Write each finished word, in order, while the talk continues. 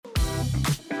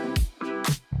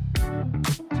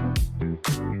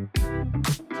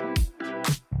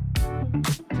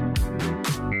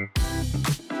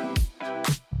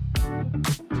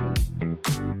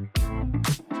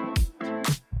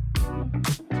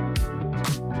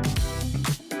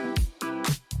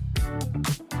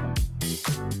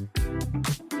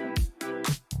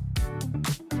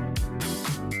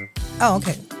Oh,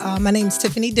 okay. My name is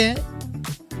Tiffany Dent.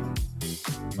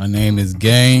 My name is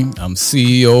Game. I'm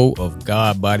CEO of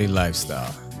God Body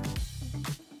Lifestyle.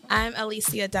 I'm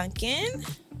Alicia Duncan.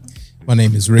 My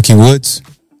name is Ricky Woods.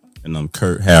 And I'm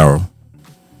Kurt Harrell.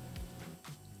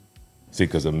 See,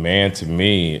 because a man to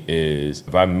me is,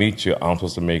 if I meet you, I'm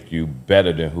supposed to make you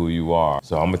better than who you are.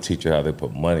 So I'm going to teach you how to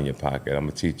put money in your pocket. I'm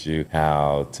going to teach you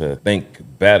how to think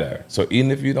better. So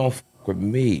even if you don't fuck with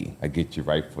me, I get you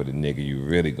right for the nigga you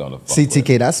really going to fuck with.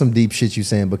 CTK, that's some deep shit you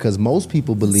saying, because most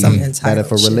people believe that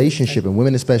if a relationship, and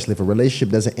women especially, if a relationship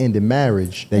doesn't end in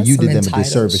marriage, then you did them a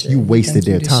disservice. You wasted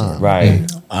their time.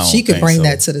 Right. She could bring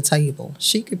that to the table.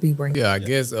 She could be bringing. Yeah, I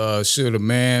guess should a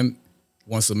man,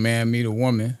 once a man meet a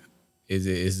woman, is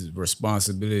it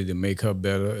responsibility to make her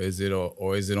better? Is it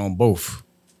or is it on both?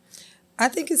 I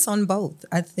think it's on both.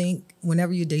 I think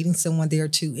whenever you're dating someone, they're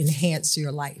to enhance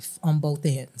your life on both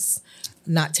ends,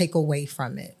 not take away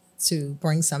from it, to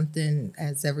bring something,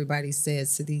 as everybody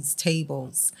says, to these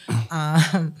tables,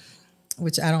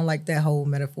 which I don't like that whole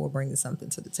metaphor, bringing something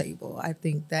to the table. I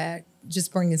think that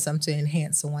just bringing something to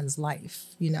enhance someone's life,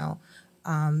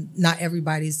 not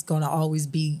everybody's going to always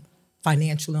be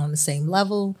financially on the same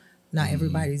level. Not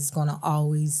everybody's going to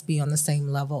always be on the same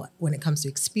level when it comes to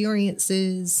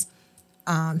experiences.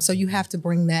 So you have to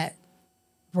bring that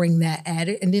at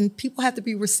it, and then people have to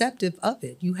be receptive of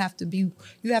it. You have to be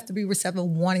receptive of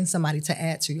wanting somebody to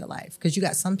add to your life, because you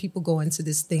got some people go into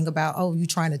this thing about, oh, you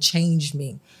trying to change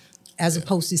me, as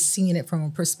opposed to seeing it from a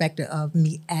perspective of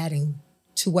me adding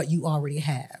to what you already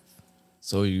have.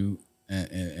 So you,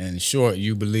 in short,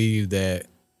 you believe that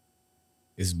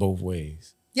it's both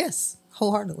ways. Yes,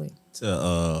 wholeheartedly.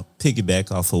 To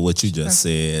piggyback off of what you just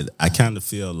said, I kind of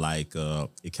feel like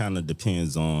it kind of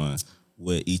depends on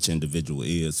where each individual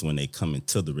is when they come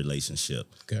into the relationship.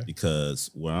 Okay.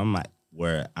 Because where I'm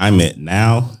at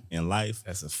now in life,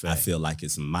 that's a fact. I feel like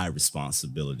it's my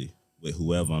responsibility with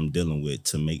whoever I'm dealing with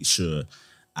to make sure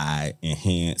I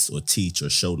enhance or teach or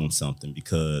show them something,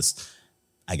 because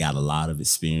I got a lot of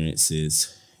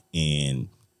experiences in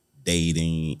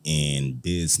dating and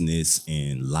business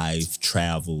and life,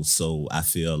 travel. So I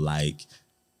feel like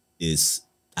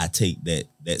I take that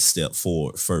step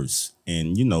forward first.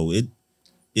 And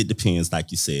it depends,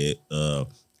 like you said,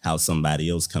 how somebody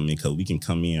else come in, because we can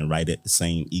come in right at the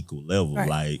same equal level. Right.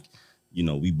 Like,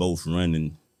 we both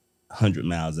running 100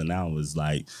 miles an hour. Is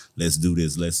like, let's do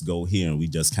this, let's go here, and we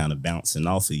just kind of bouncing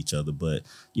off of each other. But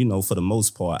for the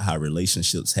most part, how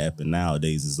relationships happen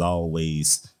nowadays is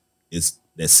always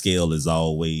that scale is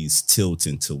always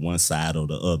tilting to one side or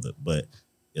the other. But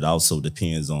it also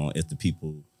depends on if the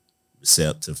people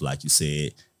receptive, like you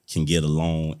said, can get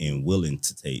along and willing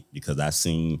to take. Because I've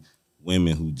seen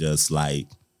women who just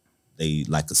they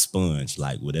like a sponge,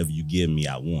 like whatever you give me,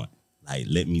 I want. Like,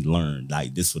 let me learn.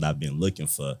 Like, this is what I've been looking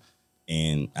for.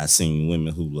 And I've seen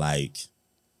women who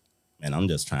man, I'm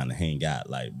just trying to hang out,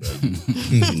 bro.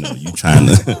 You trying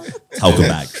to talk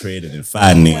about credit and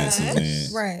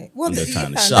finances, right? Well, I'm just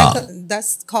trying to shop.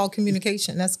 That's called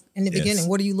communication. That's in the beginning.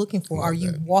 What are you looking for? Are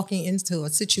you walking into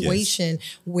a situation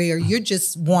where you're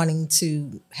just wanting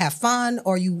to have fun,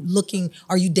 or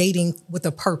are you dating with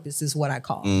a purpose? Is what I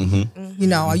call.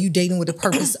 Mm-hmm. Are you dating with a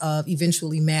purpose of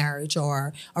eventually marriage,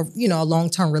 or a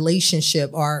long-term relationship,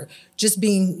 or just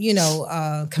being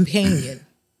a companion?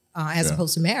 As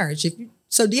opposed to marriage.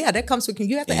 That comes with,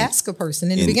 you have to ask a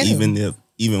person in the beginning.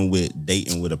 Even with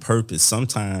dating with a purpose,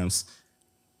 sometimes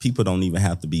people don't even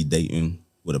have to be dating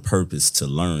with a purpose to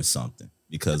learn something.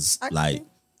 Because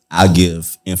I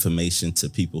give information to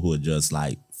people who are just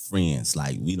like friends.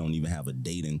 Like, we don't even have a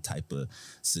dating type of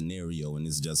scenario, and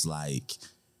it's just like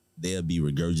they'll be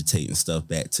regurgitating stuff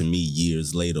back to me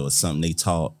years later, or something they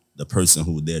taught the person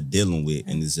who they're dealing with,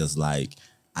 and it's just like,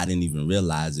 I didn't even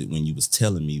realize it when you was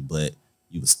telling me, but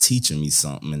you was teaching me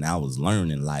something, and I was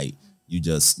learning. Like, you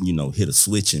just, hit a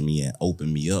switch in me and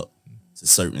open me up to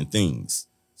certain things.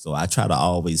 So I try to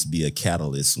always be a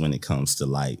catalyst when it comes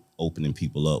to opening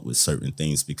people up with certain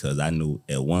things, because I knew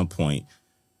at one point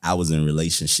I was in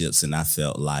relationships and I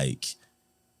felt like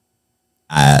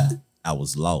I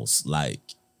was lost. I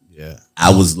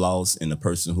was lost, and the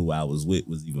person who I was with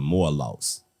was even more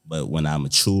lost. But when I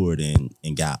matured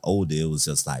and got older, it was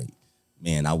just like,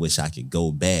 man, I wish I could go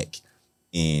back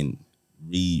and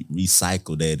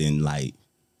recycle that and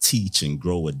teach and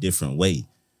grow a different way.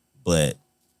 But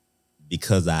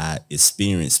because I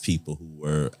experienced people who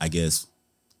were, I guess,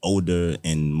 older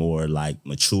and more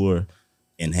mature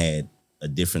and had a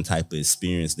different type of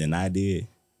experience than I did,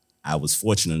 I was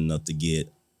fortunate enough to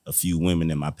get a few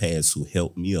women in my past who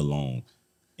helped me along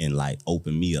and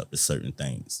open me up to certain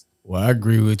things. Well, I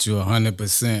agree with you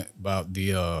 100% about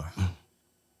the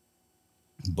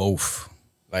both.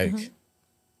 Like,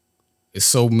 it's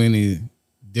so many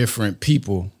different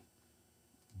people,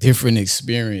 different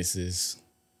experiences.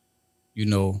 You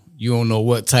know, you don't know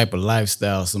what type of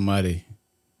lifestyle somebody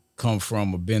come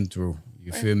from or been through.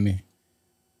 You feel me?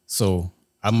 So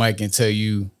I might can tell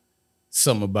you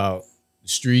something about the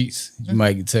streets. You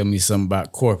might can tell me something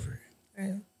about corporate.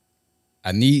 Right.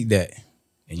 I need that,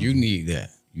 and you need that.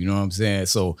 You know what I'm saying?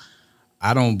 So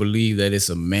I don't believe that it's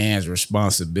a man's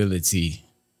responsibility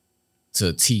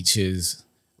to teach his,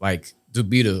 like, to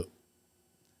be the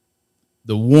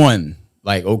one,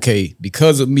 like, okay,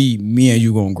 because of me and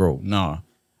you gonna grow. Nah.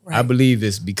 Right. I believe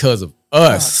it's because of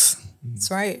us.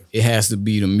 That's right. It has to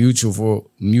be the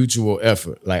mutual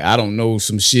effort. Like, I don't know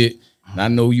some shit, and I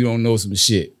know you don't know some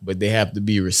shit, but they have to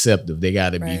be receptive. They got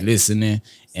to be listening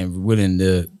and willing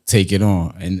to take it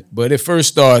on. But it first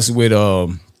starts with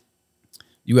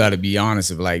you got to be honest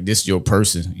of, like, this your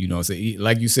person. You know, so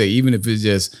like you say, even if it's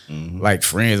just like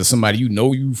friends or somebody you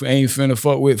know you ain't finna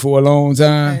fuck with for a long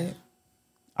time. Right.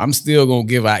 I'm still gonna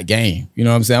give out game. You know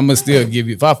what I'm saying? I'm gonna still give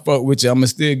you, if I fuck with you, I'm gonna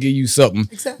still give you something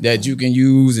that you can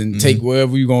use and take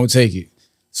wherever you're gonna take it.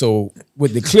 So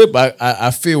with the clip, I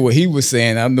feel what he was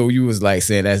saying. I know you was like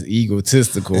saying that's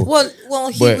egotistical. Well,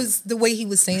 the way he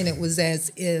was saying it was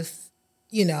as if,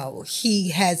 you know, he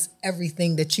has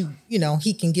everything that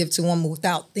he can give to woman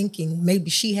without thinking maybe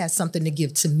she has something to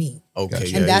give to me.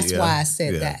 Okay. And that's why I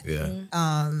said that.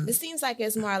 Yeah. It seems like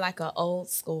it's more like an old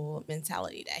school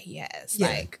mentality that he has. Yeah.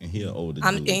 Like, and he an older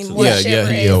I'm dude. more chivalrous,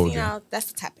 he older. You know,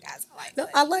 that's the type of guys I like. No,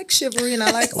 I like chivalry and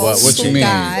I like old what school you mean?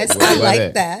 guys. I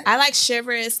like that. I like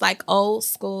chivalrous, like old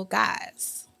school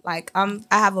guys. Like, I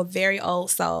have a very old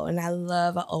soul, and I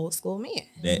love an old school man.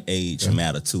 That age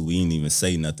matter too. We didn't even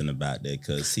say nothing about that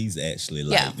because he's actually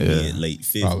like mid late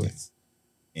 50s, probably.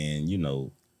 And you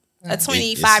know, a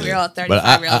 25-year-old,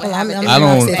 35-year-old.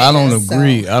 I don't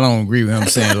agree. I don't agree with him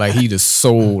saying like he the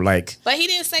soul, like. But he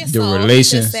didn't say the soul.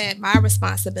 Relation. He just said my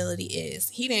responsibility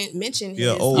is. He didn't mention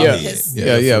his.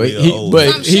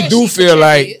 But he do feel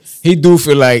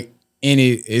like.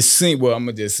 It seemed, well, I'm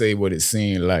gonna just say what it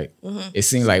seemed like. It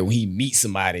seemed like when he meets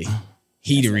somebody,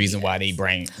 he the reason why they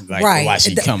bring, like, why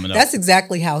she coming up. That's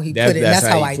exactly how he put it. That's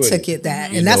how I took it.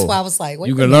 And that's why I was like,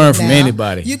 you can learn from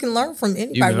anybody. You can learn from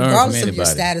anybody, regardless of your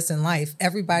status in life.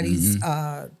 Everybody's,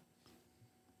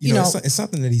 you know, it's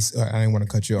something that he's. I didn't want to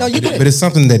cut you off, but it's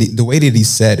something that the way that he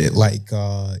said it, like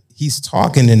he's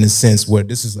talking in a sense where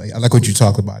this is like, I like what you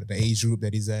talk about, the age group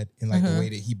that he's at, and like the way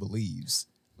that he believes.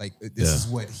 Like, this is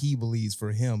what he believes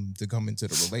for him to come into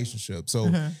the relationship. So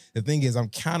the thing is, I'm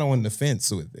kind of on the fence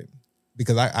with it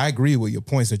because I agree with your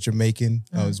points that you're making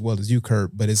as well as you,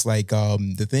 Kurt. But it's like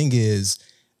the thing is,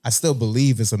 I still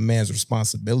believe it's a man's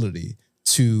responsibility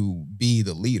to be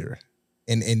the leader,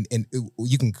 and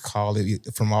you can call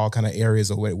it from all kind of areas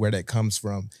of where that comes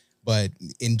from. But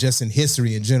in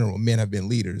history in general, men have been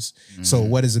leaders. So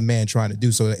what is a man trying to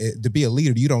do? So to be a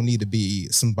leader, you don't need to be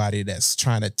somebody that's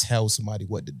trying to tell somebody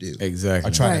what to do. Exactly.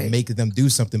 Or trying to make them do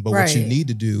something. But what you need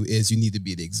to do is you need to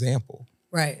be the example.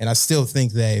 Right. And I still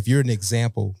think that if you're an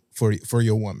example for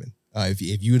your woman, if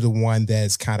you're the one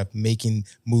that's kind of making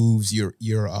moves, you're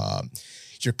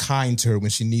kind to her when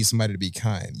she needs somebody to be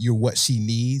kind. You're what she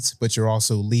needs, but you're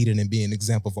also leading and being an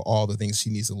example for all the things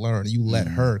she needs to learn. You let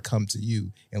her come to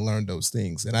you and learn those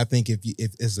things. And I think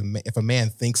if a man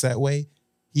thinks that way,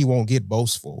 he won't get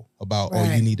boastful about, oh,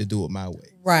 you need to do it my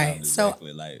way. Right.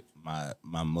 Exactly. Like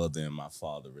my mother and my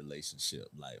father relationship.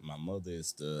 Like, my mother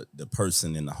is the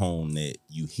person in the home that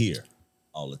you hear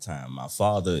all the time. My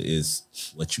father is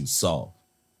what you saw.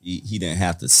 He didn't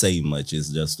have to say much. It's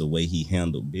just the way he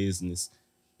handled business.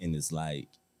 And it's like,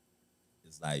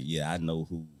 yeah, I know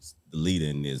who's the leader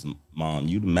in this. Mom,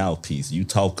 you the mouthpiece. You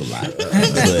talk a lot. But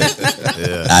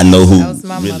I know who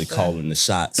really calling the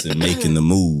shots and making the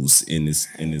moves in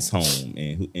his home.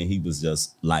 And he was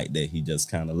just like that. He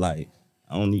just kind of like,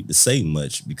 I don't need to say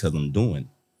much because I'm doing.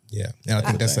 Yeah. And I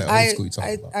think that's that old school you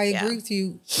talk about. I agree with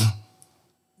you.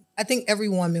 I think every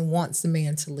woman wants the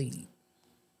man to lead.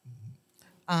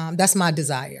 That's my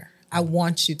desire. I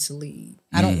want you to lead.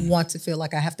 I don't want to feel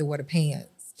like I have to wear the pants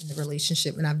in the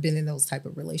relationship. And I've been in those type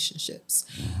of relationships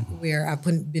where I've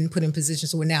been put in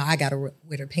positions where now I got to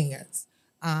wear the pants.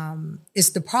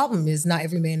 It's the problem is not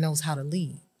every man knows how to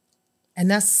lead.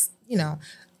 And that's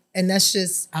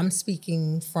just, I'm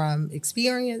speaking from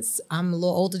experience. I'm a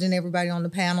little older than everybody on the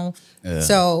panel. Yeah.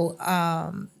 So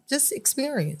just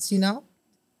experience,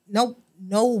 No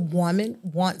woman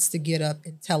wants to get up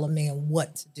and tell a man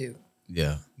what to do.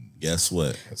 Yeah. Guess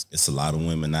what? It's a lot of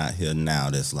women out here now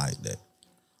that's like that.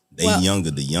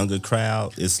 The younger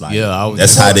crowd, it's like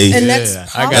that's how they.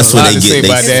 That's what they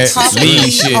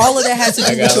get. All of that has to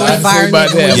do with your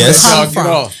environment and where you come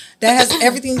from. That has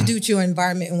everything to do with your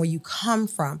environment and where you come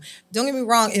from. Don't get me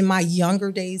wrong. In my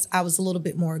younger days, I was a little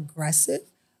bit more aggressive,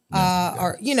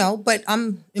 but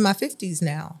I'm in my 50s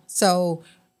now, so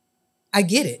I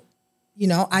get it.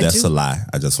 That's a lie.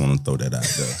 I just want to throw that out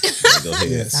there. Go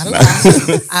ahead. Not a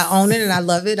lie. I own it and I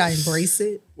love it. I embrace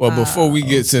it. Well, before we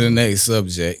get to the next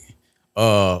subject,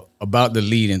 about the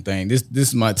leading thing, this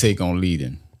is my take on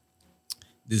leading.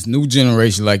 This new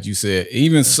generation, like you said,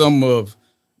 even some of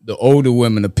the older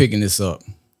women are picking this up.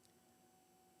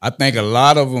 I think a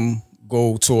lot of them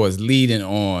go towards leading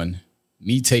on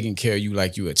me taking care of you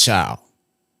like you a child.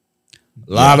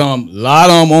 A lot of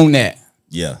them on that.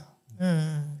 Yeah.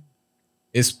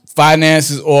 It's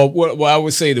finances, or what I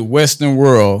would say the Western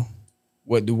world,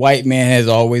 what the white man has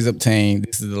always obtained.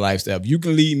 This is the lifestyle. If you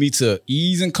can lead me to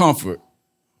ease and comfort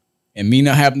and me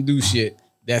not having to do shit,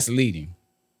 that's leading.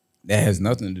 That has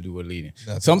nothing to do with leading.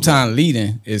 Sometimes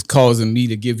leading is causing me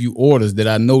to give you orders that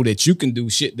I know that you can do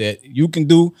shit that you can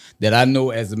do that I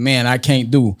know as a man I can't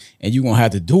do, and you're going to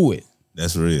have to do it.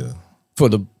 That's real. For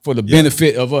the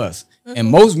benefit of us.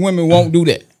 And most women won't do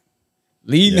that.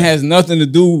 Leading has nothing to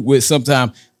do with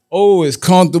sometimes, it's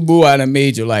comfortable. I done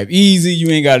made your life easy. You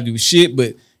ain't got to do shit,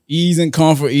 but ease and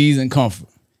comfort.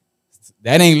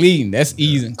 That ain't leading. That's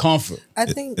ease and comfort. I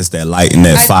think it's that light and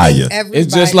that fire.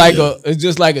 It's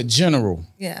just like a general.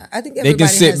 Yeah, I think they can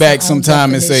sit back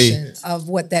sometime and say of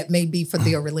what that may be for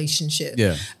their relationship.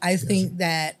 Yeah, I think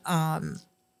that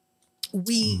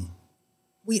we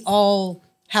all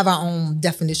have our own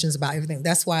definitions about everything.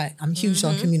 That's why I'm huge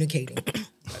on communication.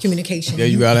 Yeah,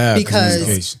 you gotta have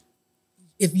because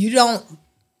if you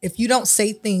don't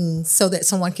say things so that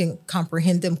someone can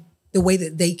comprehend them the way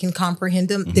that they can comprehend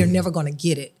them, they're never going to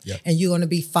get it, and you're going to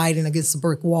be fighting against a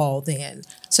brick wall. Then,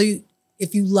 so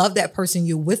if you love that person,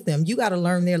 you're with them. You got to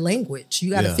learn their language.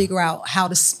 You got to figure out how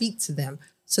to speak to them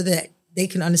so that they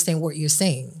can understand what you're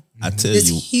saying. I tell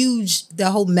it's you, huge. The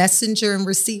whole messenger and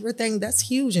receiver thing, that's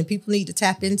huge. And people need to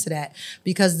tap into that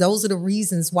because those are the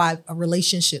reasons why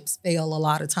relationships fail a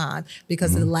lot of time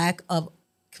because of the lack of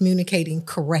communicating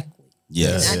correctly.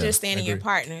 Yes. And understanding your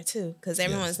partner too, because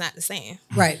everyone's not the same.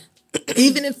 Right.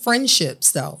 Even in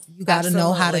friendships though, you got to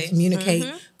know how to communicate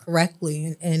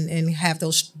correctly and have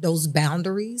those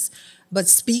boundaries, but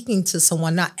speaking to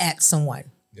someone, not at someone.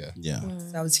 Yeah.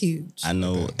 That was huge. I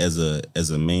know as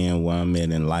a man where I'm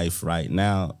at in life right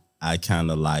now, I kind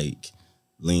of like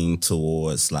lean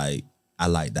towards I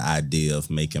like the idea of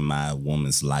making my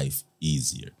woman's life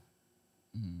easier.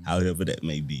 However that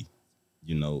may be.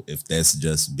 If that's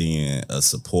just being a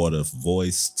supportive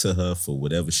voice to her for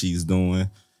whatever she's doing,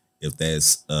 if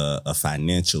that's a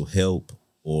financial help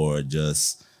or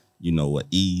just, an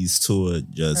ease to it,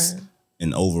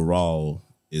 and overall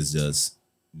is just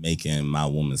making my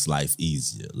woman's life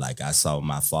easier. Like I saw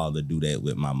my father do that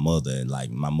with my mother, and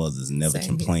my mother's never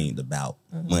complained about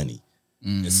money.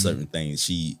 There's certain things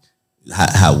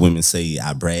how women say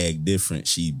I brag different,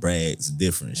 she brags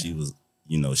different. She was,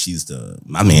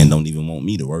 my man don't even want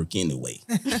me to work anyway.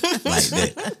 Like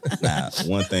that. Now,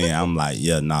 one thing I'm like,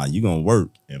 you gonna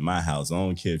work in my house. I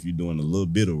don't care if you're doing a little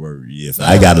bit of work. If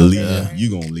I gotta leave,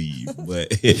 you gonna leave.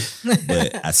 But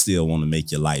I still want to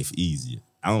make your life easier.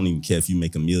 I don't even care if you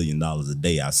make $1 million a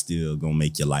day. I still gonna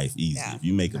make your life easier. Yeah. If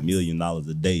you make $1 million a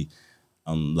day,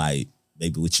 I'm like,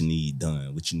 baby, what you need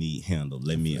done, what you need handled.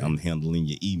 I'm handling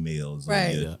your emails,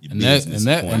 right? Your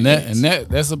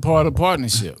that's a part of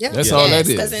partnership. Yep. That's all that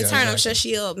is. Because in turn, I'm sure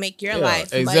she'll make your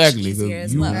life much easier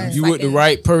as well. You with the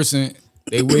right person.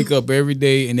 They wake up every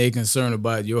day and they concerned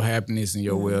about your happiness and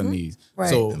your well needs. Right.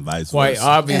 So quite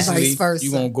obviously,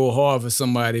 you're going to go hard for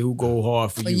somebody who go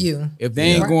hard for you. If they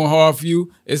ain't going hard for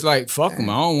you, it's like, fuck them.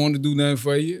 I don't want to do nothing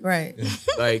for you. Right.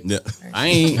 I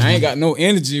ain't got no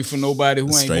energy for nobody who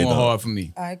ain't going hard for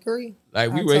me. I agree.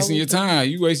 We wasting your time.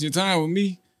 You wasting your time with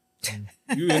me.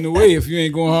 You in the way if you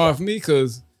ain't going hard for me,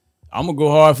 because I'm going to go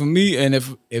hard for me. And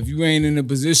if you ain't in a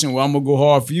position where I'm going to go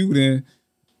hard for you, then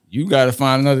you got to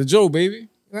find another Joe, baby.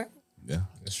 Right. Yeah,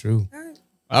 that's true.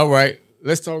 All right.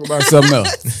 Let's talk about something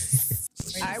else.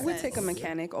 I would take a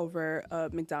mechanic over a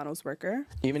McDonald's worker.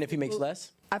 Even if he makes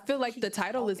less? I feel like the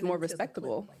title is more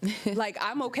respectable.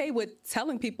 I'm okay with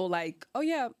telling people oh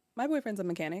yeah, my boyfriend's a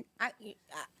mechanic.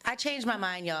 I changed my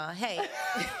mind, y'all. Hey.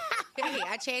 Hey,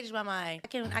 I changed my mind.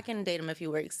 I can date him if he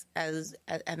works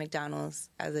at McDonald's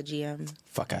as a GM.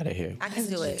 Fuck out of here. I can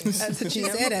do it. As a GM? She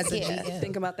said as a GM.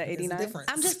 Think about the 89.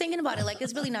 I'm just thinking about it. Like,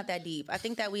 it's really not that deep. I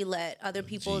think that we let other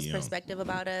people's perspective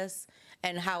about us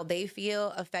and how they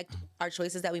feel affect our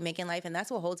choices that we make in life. And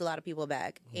that's what holds a lot of people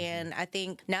back. And I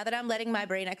think now that I'm letting my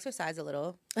brain exercise a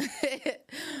little,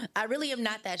 I really am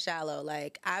not that shallow.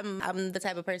 Like, I'm the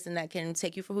type of person that can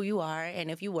take you for who you are.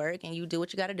 And if you work and you do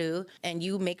what you got to do and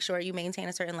you make sure you maintain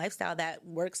a certain lifestyle that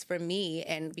works for me,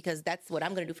 and because that's what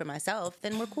I'm going to do for myself,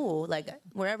 then we're cool. Like,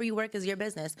 wherever you work is your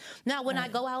business. Now, when I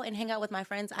go out and hang out with my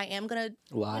friends, I am going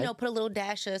to, put a little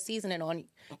dash of seasoning on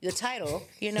the title,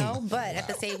 but at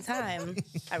the same time,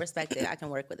 I respect it. I can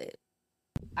work with it.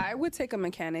 I would take a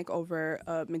mechanic over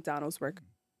a McDonald's worker.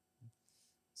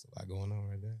 There's a lot going on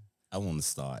right there. I want to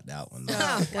start that one.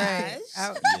 Oh, gosh.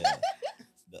 Yeah.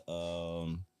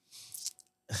 Go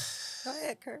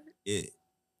ahead, Kurt.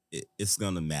 It's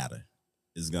going to matter.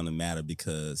 It's going to matter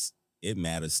because it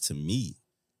matters to me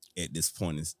at this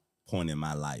point in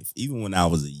my life. Even when I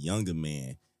was a younger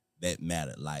man, that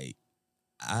mattered. Like,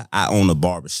 I own a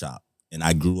barbershop. And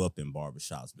I grew up in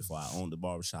barbershops. Before I owned a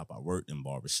barbershop, I worked in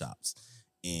barbershops.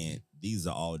 And these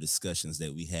are all discussions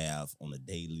that we have on a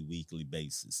daily, weekly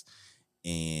basis.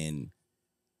 And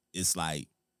it's like,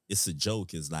 it's a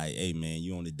joke. It's like, hey, man,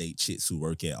 you only date chicks who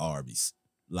work at Arby's,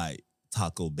 like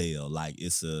Taco Bell. Like,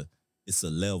 it's a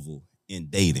level in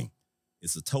dating.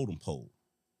 It's a totem pole.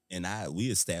 And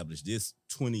we established this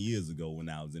 20 years ago when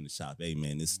I was in the shop. Hey,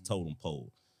 man, it's a totem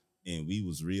pole. And we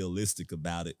was realistic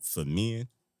about it for men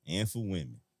and for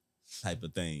women, type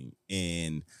of thing.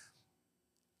 And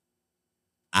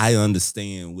I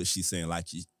understand what she's saying. Like,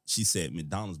 she said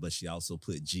McDonald's, but she also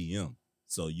put GM.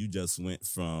 So you just went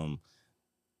from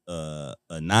a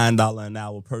 $9 an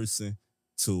hour person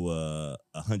to a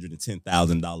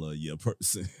 $110,000 a year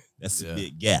person. That's a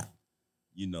big gap,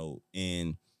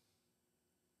 and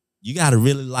you got to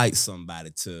really like somebody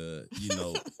to,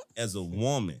 as a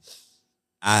woman.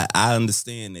 I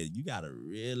understand that you gotta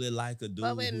really like a dude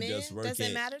who just works. Does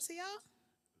it matter to y'all?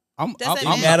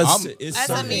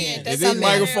 Is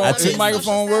this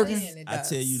microphone working? I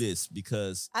tell you this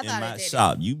because in my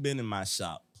shop, you've been in my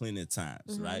shop plenty of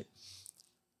times, right?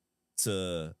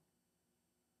 To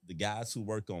the guys who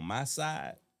work on my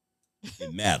side,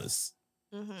 it matters.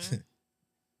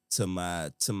 To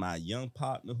my young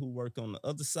partner who work on the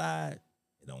other side,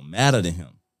 it don't matter to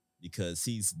him because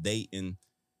he's dating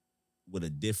with a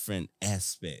different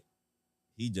aspect.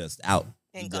 He just out.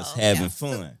 He just having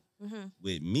fun.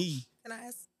 With me. Can I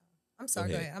ask? I'm sorry.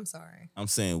 Go ahead. I'm sorry. I'm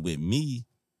saying with me,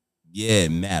 yeah,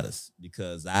 it matters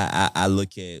because I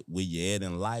look at where you're at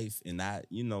in life, and I'm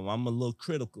a little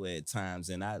critical at times,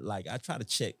 and I try to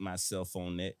check myself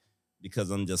on that because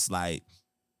I'm just like,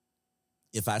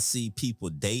 if I see people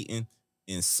dating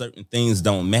and certain things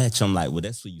don't match, I'm like, well,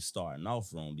 that's where you starting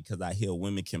off wrong, because I hear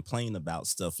women complain about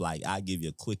stuff. Like, I'll give you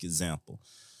a quick example.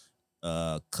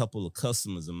 A couple of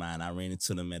customers of mine, I ran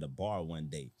into them at a bar one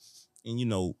day,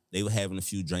 and, they were having a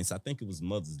few drinks. I think it was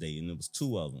Mother's Day, and it was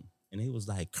two of them. And they was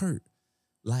like, Kurt,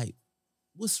 like,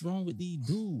 what's wrong with these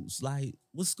dudes? Like,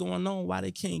 what's going on? Why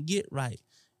they can't get right?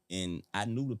 And I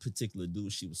knew the particular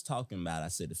dude she was talking about. I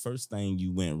said, the first thing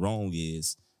you went wrong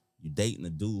is you dating a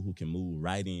dude who can move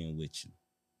right in with you.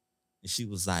 And she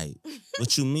was like,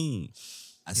 what you mean?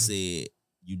 I said,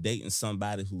 you dating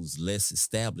somebody who's less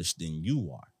established than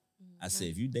you are. I said,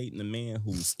 if you dating a man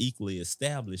who's equally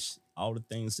established, all the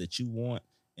things that you want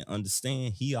and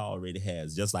understand, he already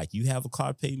has. Just like you have a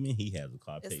car payment, he has a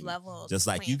car payment. Just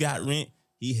like you got rent,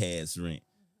 he has rent.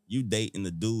 You dating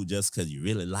the dude just because you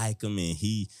really like him and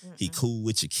he cool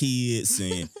with your kids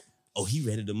and he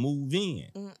ready to move in.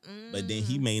 But then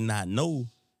he may not know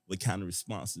what kind of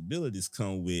responsibilities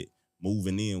come with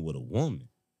moving in with a woman,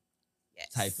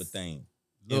 type of thing,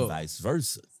 and vice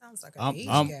versa. Sounds like an age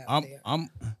gap there.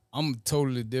 I'm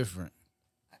totally different.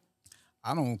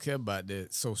 I don't care about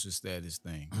that social status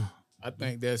thing. I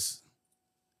think that's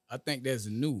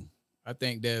new. I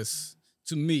think that's,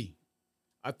 to me,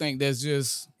 I think that's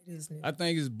just, it is new. I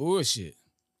think it's bullshit.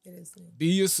 It is new. Be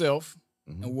yourself,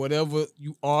 and whatever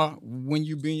you are when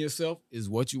you being yourself is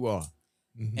what you are.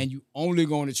 And you only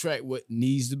going to attract what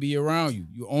needs to be around you.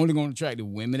 You're only going to attract the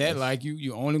women that like you.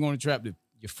 You're only going to attract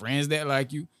your friends that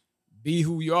like you. Be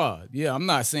who you are. Yeah, I'm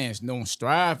not saying don't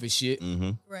strive for shit,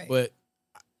 right? But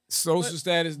social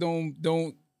status don't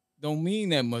mean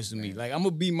that much to me. Like, I'm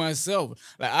gonna be myself.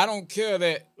 Like, I don't care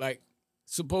that, like,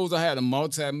 suppose I had a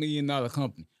multi-million-dollar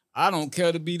company. I don't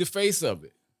care to be the face of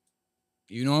it.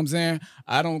 You know what I'm saying?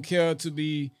 I don't care to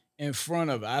be in front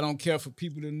of it. I don't care for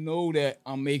people to know that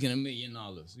I'm making $1 million.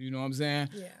 You know what I'm saying?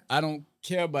 Yeah. I don't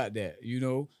care about that. You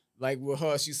know, like with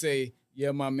her, she say,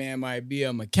 yeah, my man might be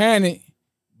a mechanic,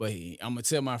 but I'm gonna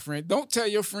tell my friend, don't tell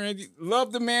your friend,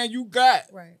 love the man you got.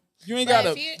 Right. You ain't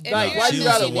gotta why you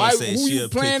gotta who you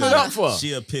playing it up for?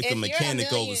 She'll pick a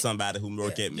mechanic over somebody who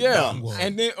work at McDonald's.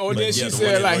 And then then she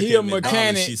said like he a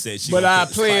mechanic, but I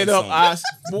play it up.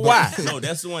 Why? No,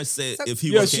 that's the one said if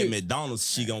he work at McDonald's,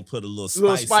 she gonna put a little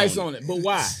spice on it. But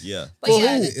why? Yeah. But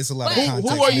it's a lot of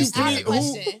context. Who are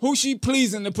you who she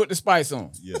pleasing to put the spice on?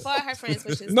 Yeah. For her friends,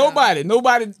 which is nobody.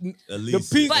 At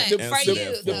least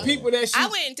the people that she I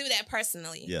wouldn't do that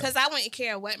personally because I wouldn't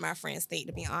care what my friends think,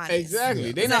 to be honest.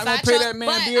 Exactly. They're not gonna pay that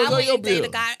man bills or your bills. I wouldn't date a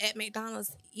guy at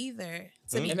McDonald's either.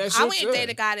 I wouldn't date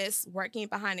a guy that's working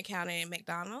behind the counter at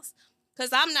McDonald's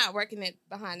because I'm not working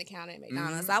behind the counter at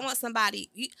McDonald's. I want somebody,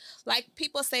 like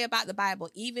people say about the Bible,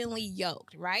 evenly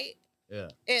yoked, right? Yeah.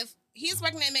 If he's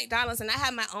working at McDonald's and I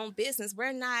have my own business,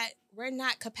 we're not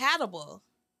compatible.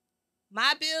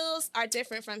 My bills are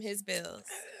different from his bills.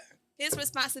 His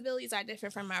responsibilities are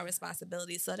different from my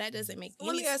responsibilities, so that doesn't make any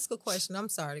sense. Let me ask a question. I'm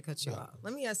sorry to cut you off.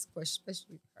 Let me ask a question,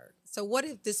 especially her. So what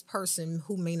if this person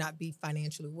who may not be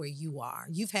financially where you are,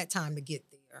 you've had time to get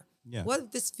there. Yeah. What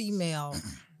if this female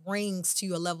brings to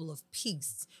you a level of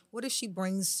peace? What if she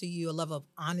brings to you a level of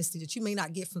honesty that you may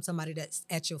not get from somebody that's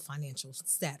at your financial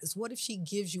status? What if she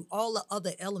gives you all the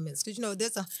other elements? Because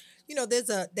there's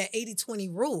that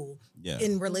 80-20 rule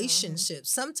in relationships.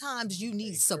 Sometimes you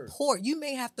need support. You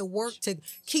may have to work to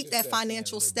keep that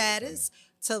financial status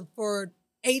for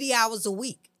 80 hours a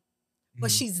week. But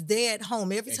she's there at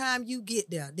home every time you get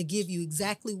there to give you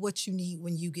exactly what you need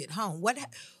when you get home. What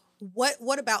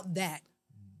about that?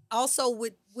 Also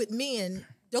with men,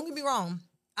 don't get me wrong,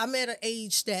 I'm at an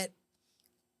age that,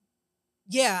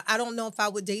 I don't know if I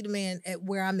would date a man at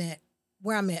where I'm at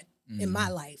in my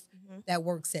life that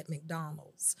works at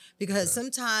McDonald's. Because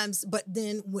sometimes, but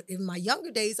then in my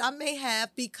younger days, I may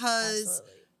have because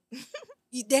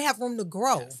they have room to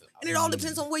grow. And it all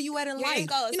depends on where you at in life.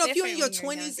 If you're in your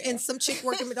 20s and some chick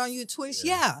working at McDonald's in your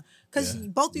 20s, because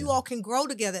both of you all can grow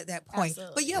together at that point.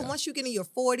 Absolutely. But once you get in your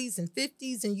 40s and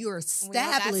 50s and you're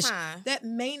established, that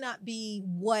may not be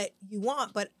what you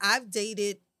want. But I've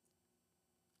dated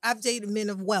men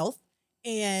of wealth,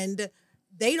 and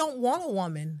they don't want a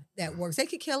woman that works. They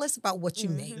could care less about what you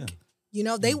make.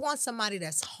 They want somebody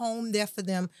that's home there for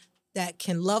them, that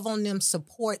can love on them,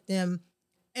 support them,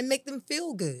 and make them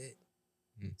feel good.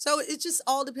 So it just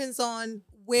all depends on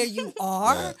where you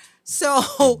are.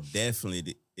 So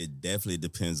it definitely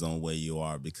depends on where you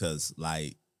are, because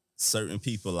like certain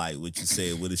people, like what you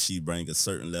said, what if she bring a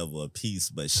certain level of peace,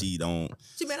 but she don't?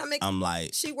 I'm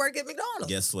like, she work at McDonald's.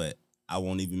 Guess what? I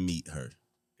won't even meet her.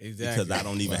 Exactly. Because I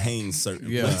don't even hang certain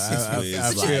places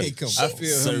I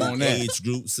feel certain age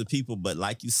groups of people. But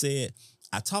like you said,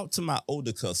 I talk to my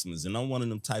older customers, and I'm one of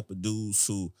them type of dudes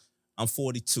who, I'm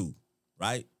 42,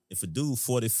 right? If a dude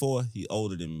 44, he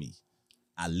older than me.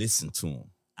 I listen to him.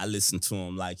 I listen to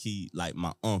him like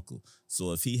my uncle.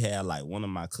 So if he had like one of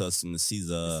my customers,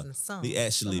 he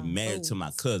actually married to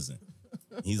my cousin.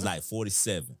 He's like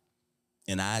 47.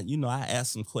 And I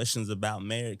asked him questions about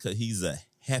marriage, because he's a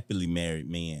happily married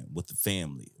man with a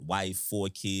family, wife, 4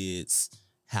 kids,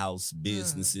 house,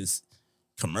 businesses,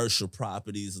 commercial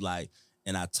properties,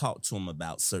 and I talked to him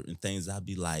about certain things. I'd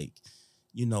be like,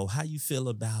 how you feel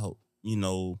about,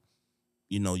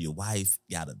 your wife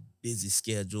got a busy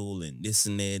schedule and this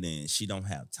and that, and she don't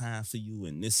have time for you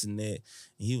and this and that.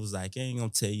 And he was like, I ain't gonna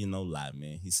tell you no lie,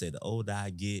 man. He said, the older I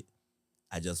get,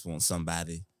 I just want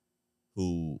somebody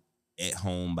who at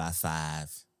home by 5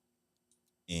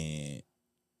 and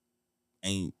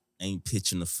ain't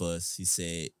pitching a fuss. He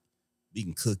said, we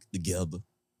can cook together,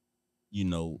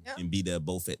 and be there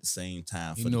both at the same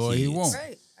time for the kids. He won't.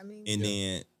 Right.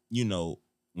 Then,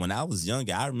 when I was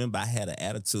younger, I remember I had an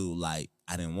attitude like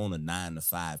I didn't want a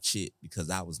 9-to-5 chick, because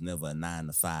I was never a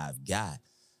 9-to-5 guy.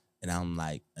 And I'm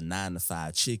like, a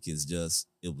 9-to-5 chick is just,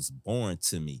 it was boring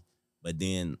to me. But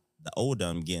then the older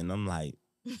I'm getting, I'm like,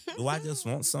 do I just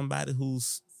want somebody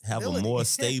who's have a more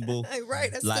stable,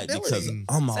 right? That's because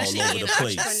I'm all over the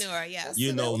place.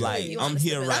 I'm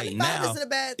here right now.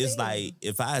 It's like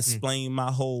if I explain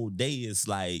my whole day, it's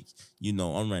like,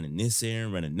 I'm running this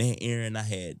errand, running that errand. I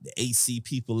had the AC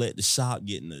people at the shop,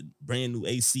 getting a brand new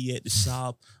AC at the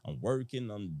shop. I'm working,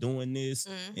 I'm doing this,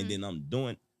 and then I'm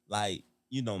doing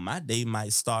my day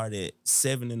might start at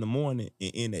 7 in the morning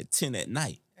and end at 10 at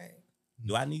night. Right.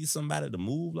 Do I need somebody to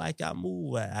move like I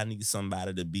move? I need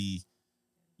somebody to be,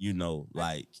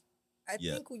 I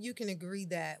think you can agree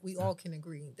that we all can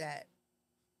agree that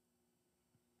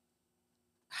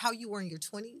how you were in your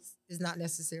 20s is not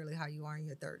necessarily how you are in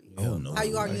your 30s. Oh, no. How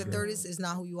you are in your 30s is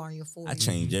not who you are in your 40s. I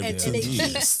change every 2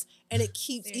 years. And it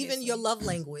keeps, even your love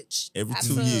language. Every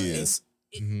 2 years.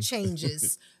 It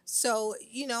changes. So,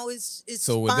 it's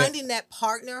finding that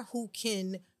partner who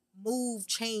can move,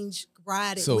 change,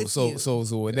 ride it with you.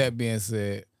 So with that being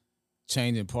said,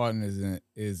 changing partners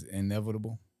is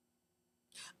inevitable.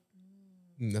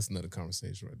 That's another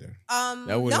conversation right there.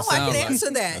 No, I can answer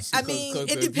that. I mean,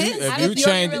 it depends. If you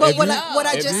change, but what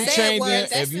I just said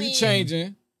was, if you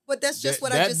changing. But that's just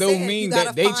what I just said. That don't mean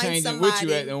that they changing with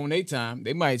you on their time.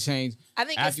 They might change. I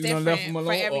think after it's you different left them alone,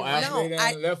 for everyone. or after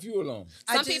they left you alone.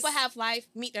 Some people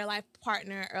meet their life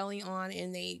partner early on,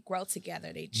 and they grow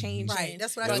together. They change. Right.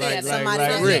 That's what I said. Somebody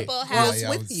that grows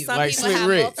with you. Some people have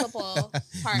multiple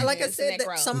partners. Like I said,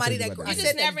 somebody that grows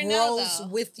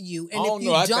with you. And if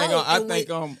you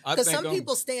don't, because some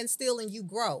people stand still and you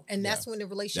grow, and that's when the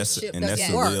relationship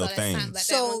doesn't work.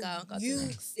 So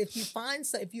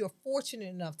if you're fortunate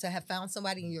enough to have found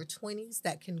somebody in your 20s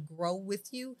that can grow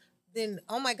with you, then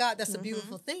oh my God, that's a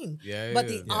beautiful thing. But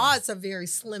the odds are very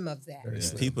slim of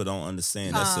that. People don't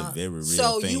understand that's a very real thing.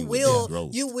 So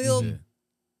you will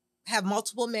have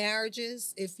multiple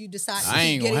marriages if you decide to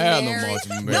keep getting married. No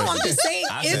multiple marriages. No, I'm just saying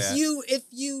if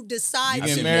you decide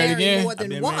to marry more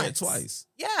than once. Married twice.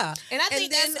 Yeah, and I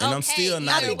think that's okay. And I'm still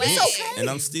not against. And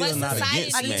I'm still not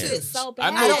against marriage. So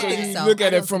I know because you look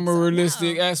at it from a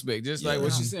realistic aspect, just like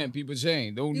what she's saying. People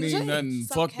change. Don't mean nothing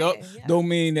fucked up. Don't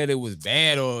mean that it was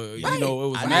bad or it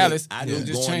was malice. I didn't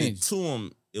just change. To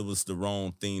him, it was the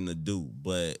wrong thing to do,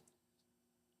 but.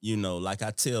 Like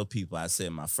I tell people, I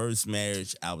said my first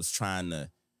marriage, I was trying to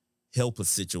help a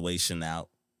situation out.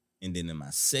 And then in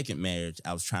my second marriage,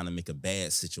 I was trying to make a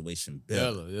bad situation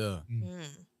better.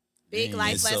 Big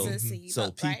life lessons to you.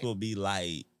 So people be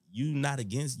like, you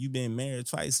been married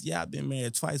twice? Yeah, I've been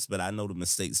married twice, but I know the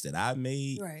mistakes that I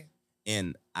made. Right.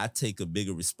 And I take a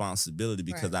bigger responsibility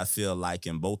because I feel like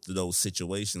in both of those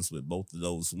situations with both of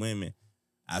those women,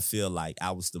 I feel like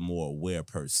I was the more aware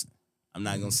person. I'm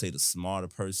not going to say the smarter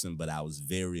person, but I was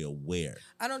very aware.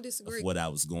 I don't disagree. Of what I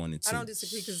was going into. I don't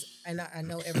disagree because I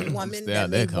know every woman that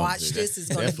may watch this is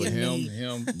going to give me.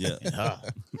 Him, yeah.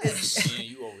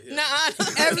 You over here.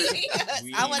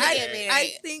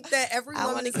 I think that every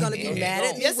woman is going to be mad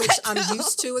at me, which I'm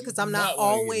used to it because I'm not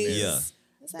always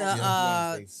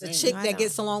the chick that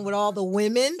gets along with all the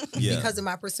women because of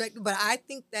my perspective. But I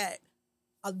think that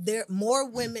there more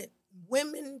women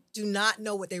do not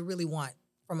know what they really want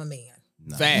from a man.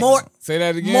 No. Say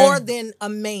that again. More than a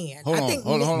man.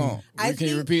 Hold on. Can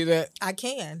you repeat that? I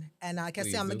can. And like I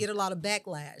said, I'm going to get a lot of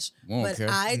backlash. But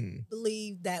I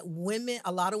believe that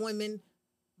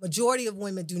majority of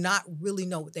women do not really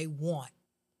know what they want.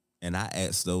 And I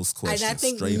ask those questions. And I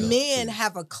think men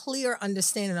have a clear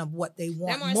understanding of what they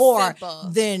want more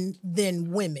than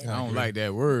women. I don't like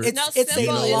that word. It's a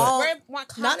long,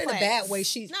 not in a bad way.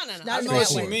 No. I know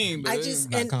what you mean, but I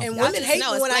just and women hate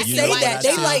me when I say that.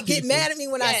 They get mad at me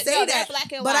when I say that.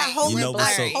 But I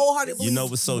wholeheartedly you know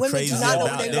what's so crazy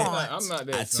about that? I'm not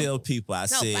that. I tell people, I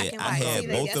said I had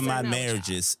both of my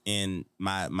marriages, and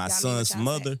my son's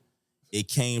mother, it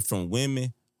came from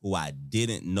women who I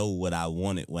didn't know what I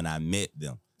wanted when I met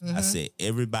them. Mm-hmm. I said,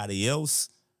 everybody else,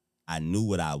 I knew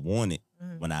what I wanted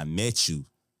when I met you.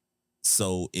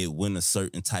 So it went a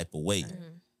certain type of way.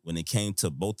 Mm-hmm. When it came to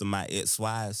both of my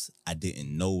ex-wives, I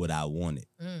didn't know what I wanted.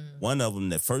 Mm. One of them,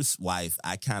 the first wife,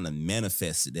 I kind of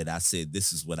manifested that. I said,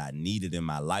 this is what I needed in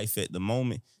my life at the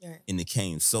moment. Yeah. And it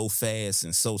came so fast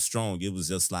and so strong. It was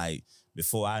just like,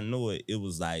 before I knew it, it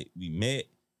was like we met,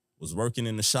 was working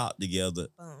in the shop together.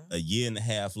 A year and a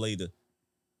half later,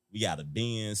 we got a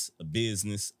Benz, a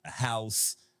business, a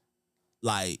house.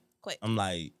 Like, I'm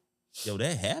like, yo,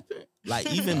 that happened?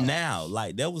 Like, even now,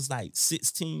 like, that was like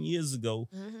 16 years ago.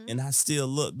 Mm-hmm. And I still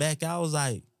look back, I was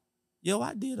like, yo,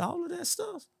 I did all of that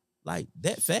stuff. Like,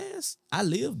 that fast. I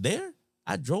lived there.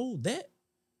 I drove that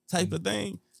type of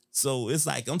thing. So it's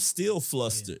like, I'm still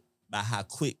flustered by how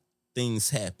quick things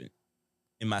happen.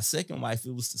 And my second wife,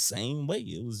 it was the same way.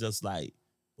 It was just like,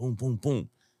 boom, boom, boom.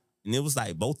 And it was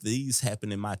like both of these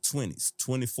happened in my 20s,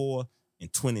 24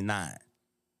 and 29.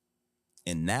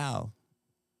 And now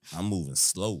I'm moving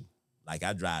slow. Like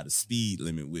I drive the speed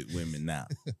limit with women now.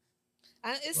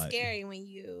 It's like, scary when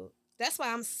that's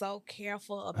why I'm so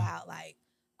careful about like,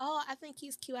 oh, I think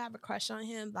he's cute. I have a crush on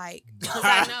him. Like, because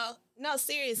I know, no,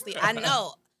 seriously, I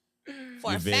know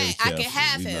for a fact I can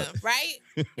have him, right?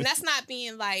 And that's not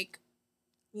being like,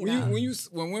 when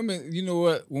women, you know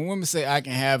what? When women say I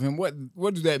can have him, what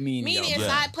does that mean? Meaning if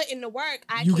I put in the work,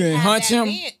 you can hunch him.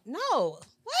 No,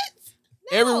 what?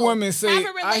 every woman say,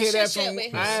 have a I hear that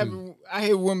relationship from, I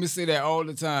hear women say that all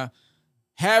the time.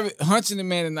 Hunching a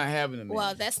man and not having a man.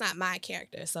 Well, that's not my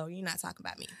character, so you're not talking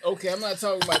about me. Okay, I'm not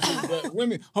talking about you, but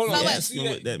women. Hold on,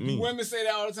 what that means. Women say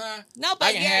that all the time. No,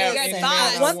 but your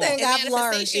thoughts. One thing I've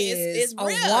learned is real.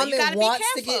 A woman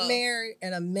wants to get married,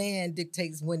 and a man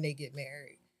dictates when they get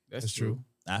married. That's true.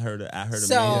 I heard a man say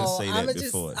that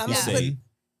before.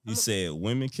 He said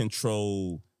women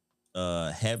control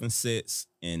having sex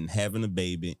and having a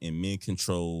baby, and men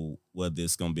control whether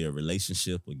it's gonna be a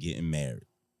relationship or getting married.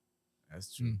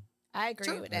 That's true. I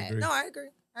agree with that. No, I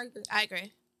agree.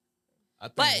 I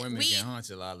think women can hunch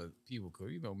a lot of people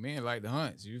because men like to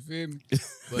hunch. You feel me?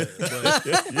 But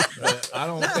I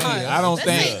don't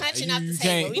think hunching off the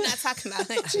table. We're not talking about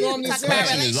hunching. We're talking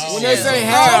about relationships. When they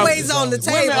say always on the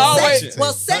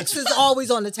table. Sex is always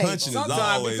on the table. Hunching is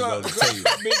always on the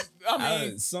table. I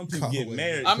mean, some people get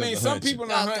married. I mean, some people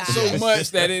don't hunt so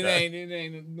much that it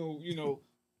ain't no.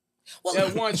 Well,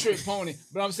 that one trick pony.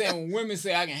 But I'm saying when women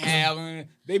say I can have them,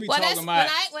 they be talking about.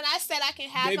 When I said I can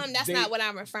have them, that's not what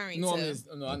I'm referring to. I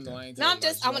ain't. No,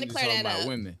 I want to clear that up.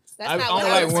 Women. I don't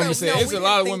like women say it's a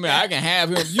lot of women. I can have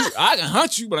him. I can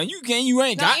hunt you, but you can't. You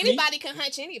ain't got me. Anybody can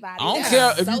hunch anybody. I don't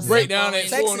care if you break down at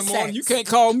 4 in the morning. You can't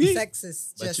call me. Sex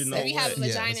is just. If you have a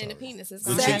vagina and a penis, it's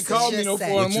you can't call me no 4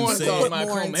 in the morning.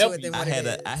 Come help you.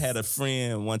 I had a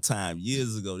friend one time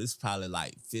years ago. This is probably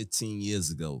like 15 years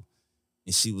ago,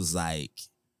 and she was like.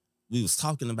 We was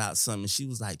talking about something. She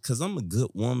was like, "Cause I'm a good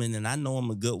woman, and I know I'm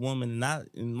a good woman."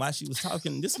 And while she was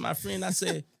talking, this is my friend. I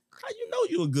said, "How you know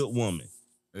you're a good woman?"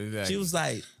 Exactly. She was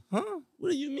like, "Huh?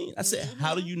 What do you mean?" I said,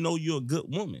 "How do you know you're a good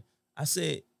woman?" I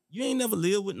said, "You ain't never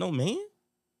lived with no man."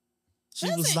 She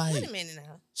was like, "Wait a minute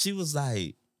now." She was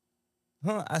like,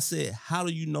 "Huh?" I said, "How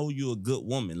do you know you're a good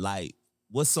woman? Like,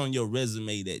 what's on your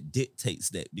resume that dictates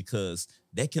that? Because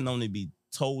that can only be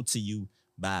told to you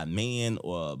by a man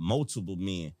or multiple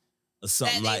men." Or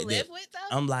something like that. With,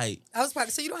 I'm like, I was about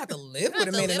to say you don't have to live with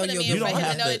a man to know you don't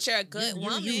have to know that you're a good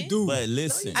woman. You do, but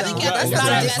listen, I think that's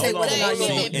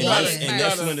and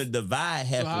that's when the divide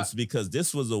happens because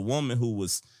this was a woman who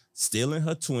was still in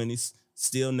her 20s,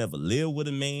 still never lived with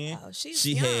a man. Oh,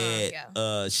 she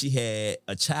had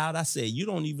a child. I said, you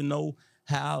don't even know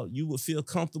how you would feel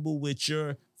comfortable with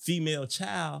your female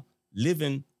child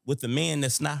living with a man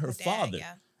that's not her father.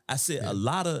 Yeah. I said a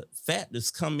lot of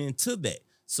factors come into that.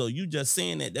 So you just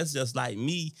saying that's just like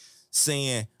me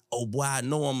saying, oh boy, I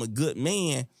know I'm a good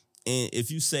man. And if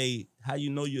you say, how you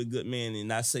know you're a good man?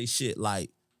 And I say shit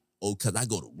like, oh, cause I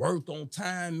go to work on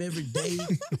time every day.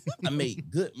 I make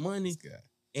good money.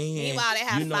 And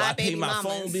I pay my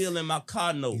phone bill and my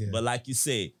car note. Yeah. But like you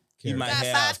said, he might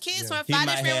have 5 kids from 5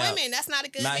 different women. That's not a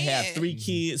good man. Might have 3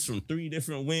 kids from 3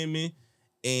 different women.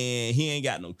 And he ain't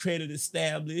got no credit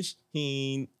established.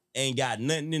 He ain't got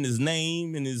nothing in his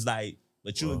name. And it's like,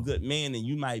 but you're a good man and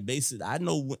you might base it. I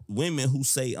know women who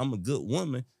say I'm a good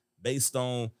woman based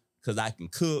on because I can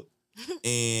cook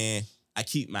and I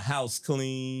keep my house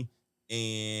clean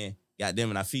and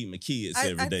goddamn it, I feed my kids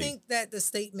every day. I think that the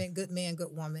statement good man,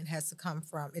 good woman has to come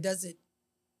from, it doesn't,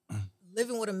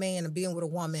 living with a man and being with a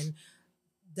woman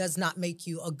does not make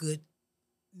you a good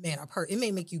man or person. It may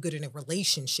make you good in a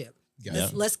relationship.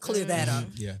 Let's clear that up.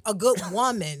 Yeah. A good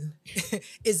woman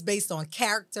is based on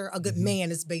character. A good man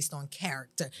is based on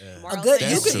character. Yeah.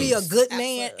 You could be a good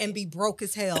man and be broke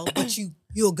as hell, but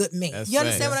you're a good man. You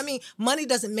understand what I mean? Money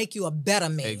doesn't make you a better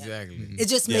man. Exactly. It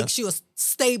just makes you a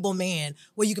stable man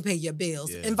where you can pay your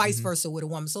bills and vice versa with a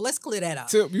woman. So let's clear that up.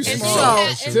 Tip, you smart.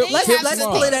 Let's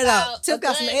clear that up. Tip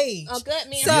got some age. A good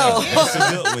man. That's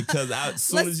a good one because as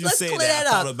soon as you said that,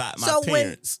 I thought about my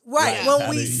parents. When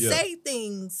we say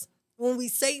things. When we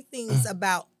say things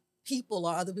about people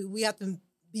or other people, we have to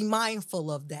be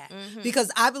mindful of that. Mm-hmm. Because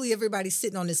I believe everybody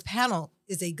sitting on this panel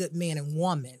is a good man and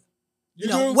woman. You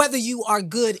know, whether you are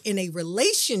good in a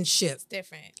relationship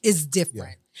is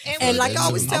different. Yeah. And like I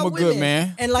always tell women, good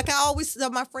man. And like I always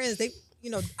tell my friends,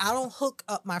 I don't hook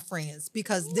up my friends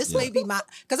because this may be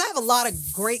because I have a lot of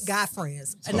great guy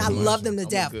friends and I love them to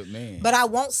death. But I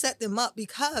won't set them up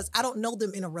because I don't know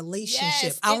them in a relationship.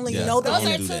 Yes, I only know them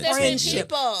in a friendship.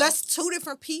 That's 2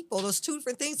 different people. Those 2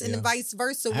 different things and then vice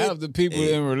versa. Have the people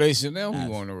in relation now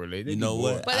who want to relate. You know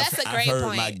what? But that's a great point. I've point.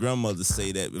 heard my grandmother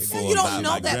say that before. You don't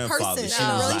know that person in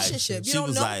a relationship. You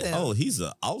don't know them. She was like, oh, he's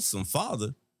an awesome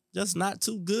father, just not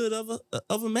too good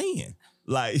of a man.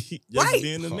 Like, just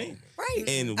being a man. Right.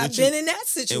 And I've been in that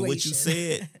situation. And what you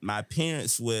said, my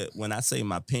parents when I say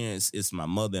my parents, it's my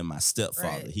mother and my stepfather.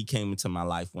 Right. He came into my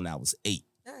life when I was 8.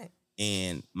 Right.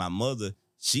 And my mother,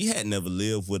 she had never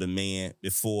lived with a man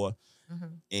before.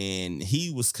 And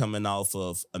he was coming off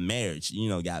of a marriage,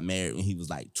 got married when he was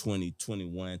like 20,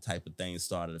 21 type of thing,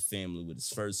 started a family with his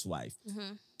first wife.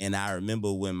 And I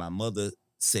remember when my mother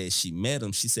said she met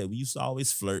him, she said, we used to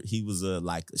always flirt. He was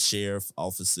like a sheriff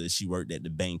officer. She worked at the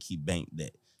bank. He banked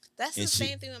that. That's the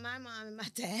same thing with my mom and my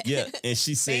dad. Yeah, and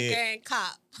she said... banker and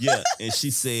cop. Yeah, and she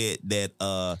said that,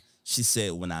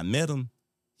 when I met him,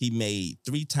 he made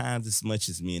 3 times as much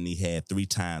as me and he had 3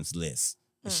 times less.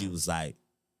 And she was like,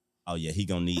 oh yeah, he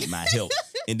gonna need my help.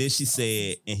 And then she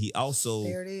said, and he also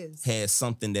had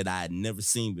something that I had never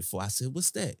seen before. I said,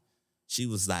 what's that? She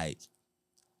was like,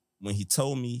 when he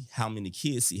told me how many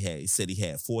kids he said he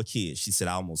had 4 kids. She said,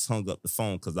 I almost hung up the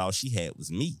phone because all she had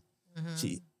was me.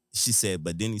 She said,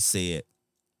 but then he said,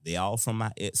 they all from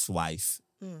my ex-wife,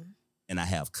 and I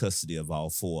have custody of all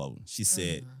 4 of them. She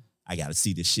said, I got to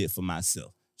see this shit for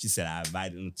myself. She said, I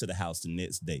invited them to the house the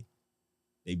next day.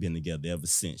 They've been together ever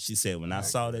since. She said, when I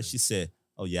saw that, she said,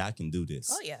 oh yeah, I can do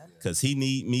this. Oh yeah. Because he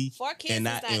need me. 4 kids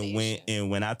and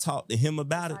when I talked to him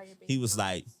about it, he was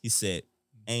like, he said,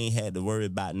 I ain't had to worry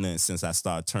about nothing since I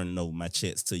started turning over my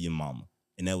checks to your mama.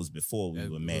 And that was before we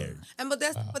were married. And but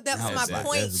that's my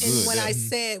point. And when I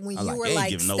said when you were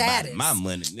like status, my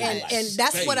money, and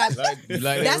that's what I.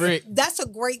 That's a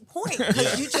great point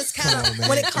because you just kind of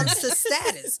when it comes to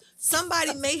status,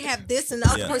 somebody may have this and the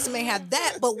other person may have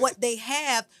that, but what they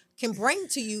have can bring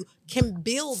to you can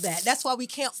build that. That's why we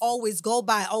can't always go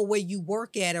by where you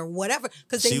work at or whatever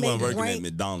because they wasn't working at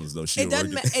McDonald's though. It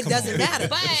doesn't matter.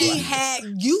 But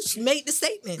you made the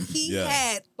statement. He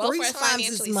had 3 times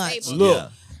as much.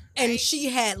 Look. And she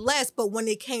had less, but when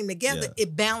it came together,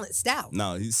 it balanced out.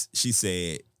 No, she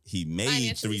said he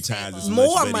made 3 times as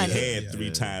more much, money. But he had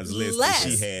 3 times less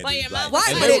than she had. But it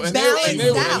balanced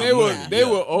out. They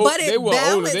were older. They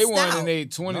weren't in their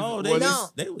 20s. No,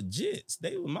 they were jits.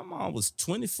 My mom was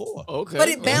 24. Okay. But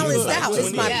it balanced out.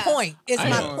 It's my point.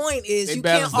 My point is you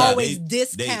can't always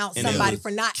discount somebody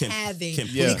for not having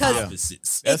because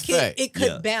it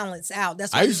could balance out.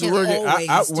 That's why I used to work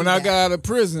when I got out of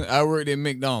prison, I worked at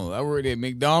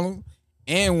McDonald's.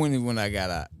 And when I got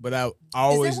out, but I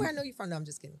always. Is that where I know you from? No, I'm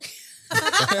just kidding.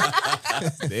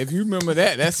 If you remember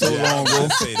that, that's so long ago.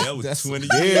 That was 20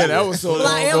 years. Yeah, that was so long ago.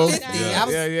 I am 50. I'm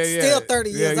still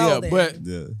 30 years old.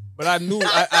 But I knew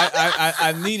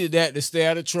I needed that to stay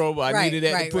out of trouble. I needed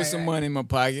that to put some money in my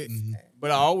pocket. But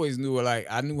I always knew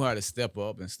I knew how to step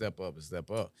up and step up and step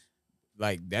up.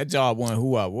 Like that job wasn't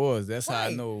who I was. That's how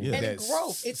I know. And the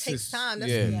growth, it takes time.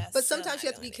 But sometimes you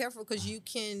have to be careful because you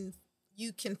can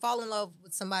fall in love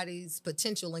with somebody's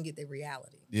potential and get their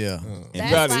reality. Yeah.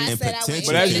 That's why I said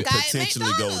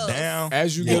potentially go down.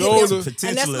 As you get older.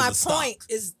 And that's my point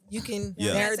is you can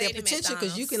marry their potential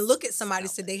because you can look at somebody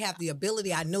and say they have the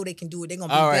ability. I know they can do it. They're going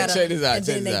to be better. Check this out. And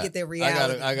then they get their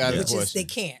reality. I got a question. Which is they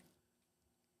can't.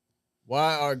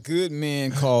 Why are good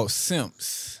men called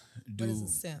simps? What is a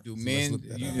simp? Do men,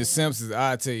 the simps is,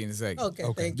 I'll tell you in a second.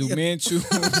 Okay. Do men choose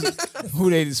who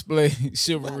they display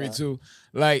chivalry to?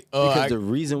 Like, because the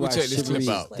reason why chivalry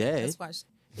is dead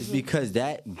is because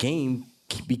that game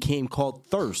became called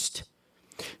thirst.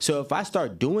 So if I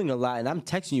start doing a lot and I'm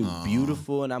texting you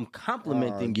beautiful and I'm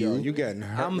complimenting you, you're getting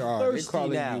hurt. I'm thirsty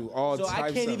now. So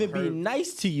I can't even be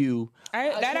nice to you.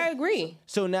 I agree.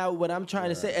 So now what I'm trying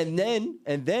to say, and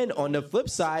then on the flip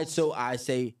side, so I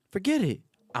say, forget it.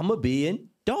 I'm a being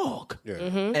dog.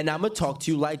 And I'm going to talk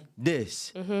to you like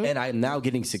this. And I'm now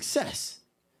getting success.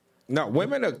 No,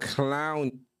 women are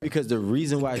clown. Because the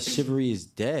reason why chivalry is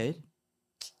dead.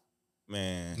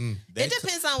 Man. It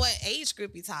depends on what age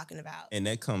group you're talking about. And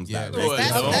that comes directly.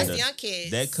 That's young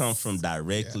kids. That comes from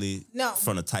directly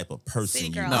from the type of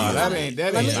person you are. No, that ain't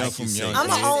from young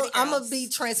kids. I'm going to be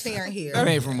transparent here. That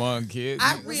ain't from young kids.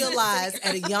 I realized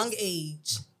at a young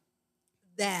age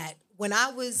that when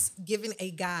I was giving a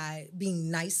guy,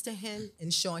 being nice to him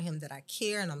and showing him that I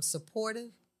care and I'm supportive,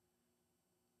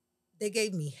 they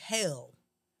gave me hell.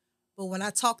 But when I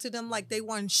talked to them like they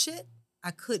weren't shit, I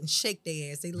couldn't shake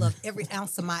their ass. They loved every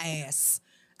ounce of my ass.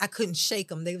 I couldn't shake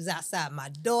them. They was outside my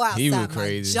door, outside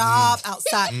my job,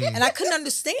 outside. And I couldn't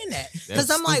understand that.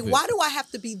 Because I'm like, why do I have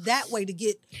to be that way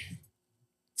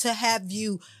to have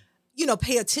you,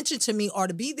 pay attention to me or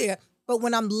to be there? But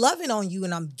when I'm loving on you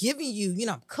and I'm giving you,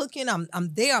 I'm cooking, I'm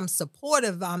there, I'm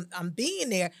supportive, I'm being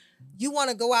there, you want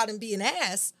to go out and be an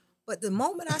ass. But the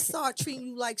moment I start treating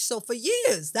you like so for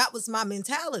years, that was my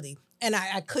mentality. And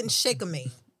I couldn't shake a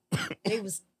man. They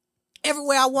was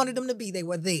everywhere I wanted them to be, they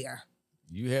were there.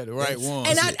 You had the right one.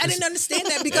 And I didn't understand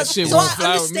that because so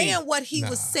I understand what he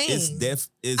was saying.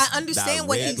 I understand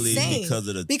what he's saying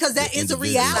because that is a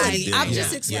reality. I'm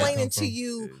just explaining to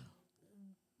you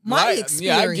my experience.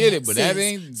 Yeah, I get it, but that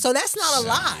ain't. So that's not a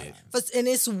lie. And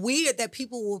it's weird that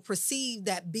people will perceive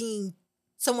that being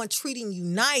someone treating you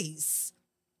nice,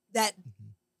 that,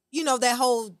 you know, that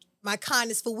whole my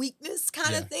kindness for weakness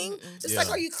kind of thing. It's like,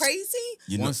 are you crazy?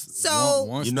 You know,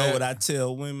 you know what I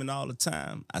tell women all the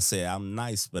time? I say, I'm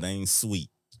nice, but I ain't sweet.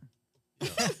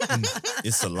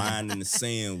 It's a line in the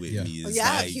sand with me. It's I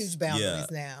have huge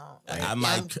boundaries now.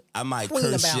 Like, I might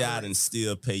curse you out and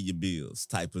still pay your bills,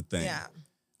 type of thing. Yeah.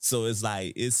 So it's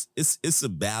like it's a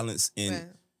balance,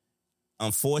 and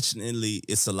unfortunately,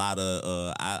 it's a lot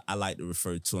of I like to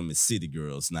refer to them as city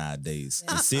girls nowadays.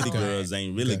 And city girls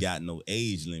ain't really got no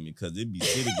age limit, because it be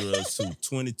city girls who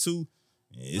 22.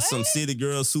 It's some city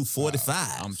girls who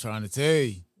 45. I'm trying to tell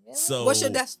you. So what's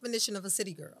your definition of a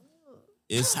city girl?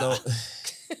 It's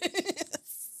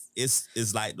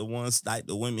it's like the ones, like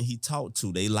the women he talked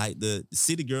to. They like the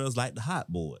city girls, like the hot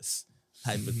boys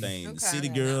type of thing. Okay. The city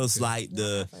girls like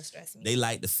they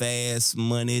like the fast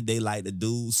money. They like the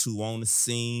dudes who on the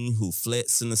scene, who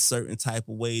flex in a certain type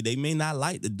of way. They may not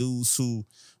like the dudes who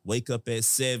wake up at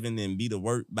 7 and be to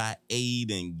work by 8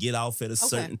 and get off at a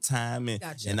certain time.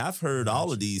 And I've heard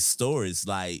all of these stories.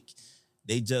 Like,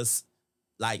 they just,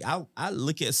 like, I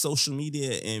look at social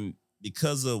media, and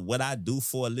because of what I do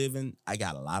for a living, I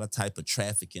got a lot of type of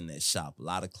traffic in that shop, a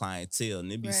lot of clientele,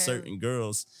 and there be certain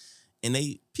girls, and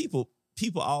people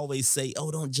always say,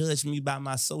 "Oh, don't judge me by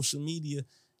my social media."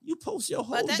 You post your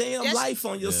whole damn life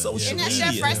on your social media. And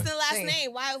that's your first and last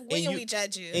name. Why wouldn't we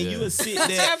judge you? And you would sit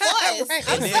there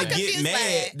and they'll get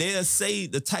mad. They'll say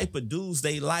the type of dudes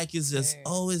they like is just,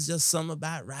 it's just something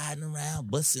about riding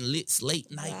around, busting licks late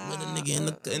night with a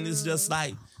nigga and it's just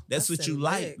like, that's what you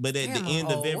like. But at the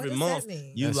end of every month,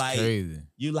 you that's like crazy.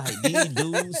 You like these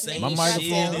dudes saying my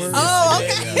microphone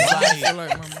shit.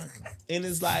 okay. And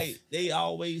it's like they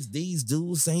always, these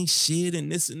dudes ain't shit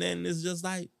and this and that, and it's just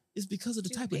like, it's because of the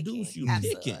type of dudes you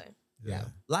picking. Yeah.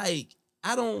 Like,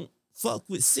 I don't fuck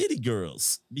with city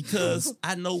girls because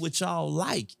I know what y'all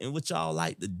like and what y'all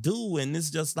like to do. And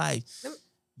it's just like,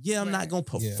 I'm not going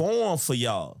to perform for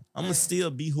y'all. I'm going to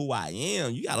still be who I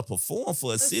am. You got to perform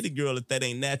for a city girl if that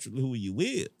ain't naturally who you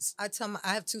is. I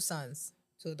have 2 sons,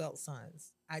 2 adult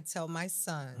sons. I tell my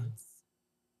sons,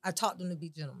 I taught them to be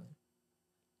gentlemen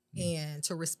and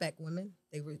to respect women.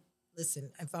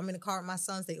 Listen, if I'm in the car with my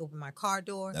sons, they open my car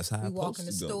door. That's how we walk in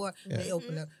the store. They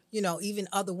open the, even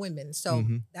other women. So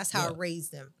that's how I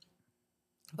raised them.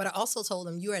 But I also told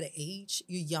them, you're at an age,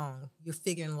 you're young, you're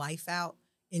figuring life out.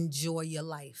 Enjoy your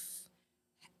life.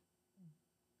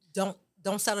 Don't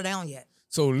settle down yet.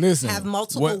 So listen. Have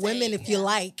multiple women if you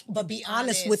like, but be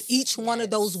honest with each one of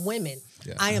those women.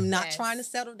 Yeah. I am not trying to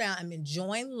settle down. I'm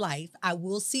enjoying life. I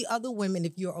will see other women.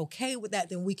 If you're okay with that,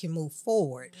 then we can move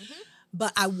forward.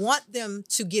 But I want them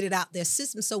to get it out their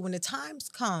system. So when the times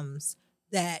comes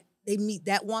that they meet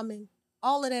that woman,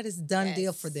 all of that is done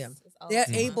deal for them. They're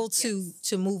able to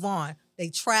move on. They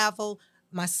travel.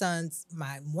 My sons,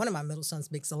 one of my middle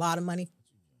sons makes a lot of money.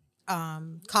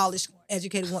 College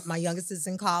educated. My youngest is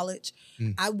in college.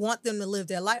 I want them to live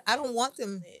their life. I don't want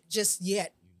them just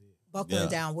yet buckling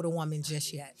down with a woman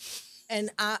just yet. And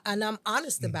I'm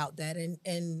honest about that.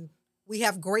 And we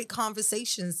have great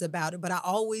conversations about it, but I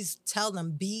always tell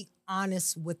them, be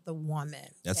honest with the woman.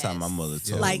 That's how my mother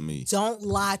told me. Don't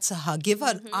lie to her. Give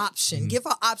her an option. Give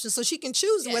her options so she can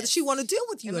choose whether she want to deal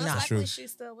with you or not. Most likely she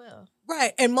still will.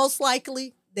 Right. And most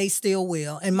likely they still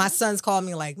will. And my sons call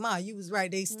me like, Ma, you was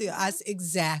right. They still.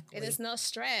 Exactly. And it's no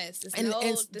stress. It's and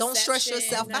don't stress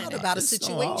yourself out about a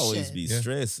situation. Don't always be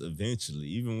stressed eventually,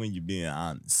 even when you're being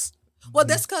honest. Well,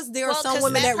 that's because there are some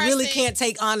women that really can't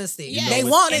take honesty. Yeah, they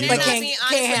want it, but can't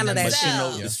handle that shit. You know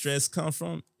where the stress come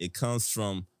from? It comes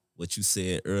from what you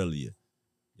said earlier.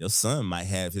 Your son might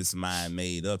have his mind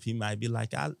made up. He might be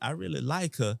like, I really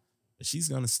like her, but she's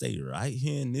going to stay right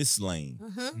here in this lane.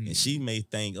 And she may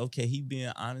think, okay, he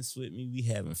being honest with me. We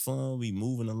having fun. We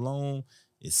moving along.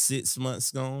 It's 6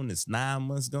 months gone. It's 9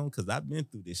 months gone. Because I've been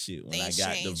through this shit when I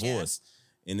got divorced.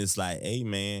 And it's like, hey,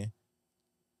 man,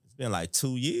 been like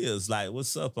 2 years. Like,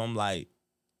 what's up? I'm like,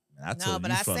 I told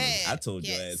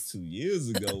your ass 2 years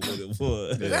ago what it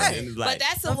was. Right. But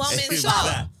that's a woman's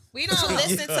fault. We don't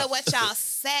listen to what y'all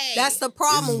say. That's the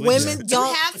problem. Women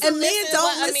don't, and men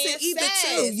don't listen either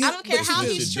too. I don't care how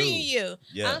he's treating you.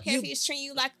 I don't care if he's treating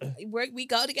you like we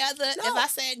go together. No. If I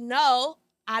said no,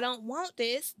 I don't want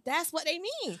this, that's what they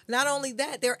mean. Not only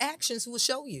that, their actions will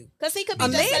show you. Because he could be a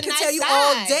just man can tell you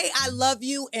all day, I love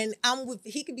you, and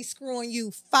he could be screwing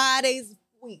you 5 days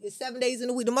a week, 7 days in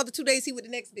a week. The other 2 days, he with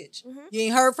the next bitch. You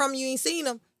ain't heard from him, you ain't seen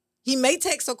him. He may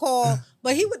text or call,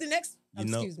 but he with the next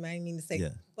excuse me, I didn't mean to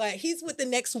say, but he's with the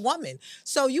next woman.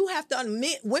 So you have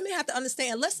to women have to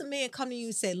understand. Unless a man come to you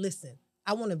and say, "Listen,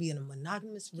 I want to be in a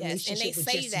monogamous relationship with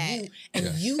just you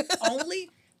and you only."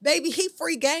 Baby, he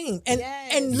free game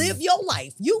and live your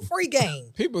life. You free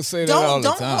game. People say that all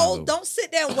the time. Don't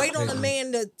sit there and wait on a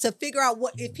man to figure out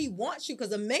what if he wants you.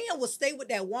 Because a man will stay with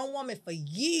that one woman for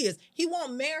years. He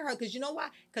won't marry her because you know why?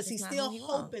 Because he's still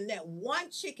hoping that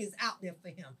one chick is out there for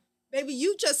him. Baby,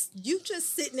 you just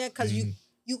sitting there because you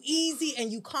easy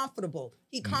and you comfortable.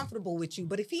 He comfortable with you.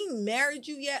 But if he ain't married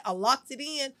you yet or locked it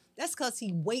in, that's because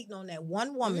he waiting on that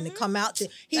one woman to come out.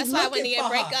 That's why when he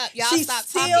break up, y'all stop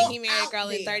talking. He married a girl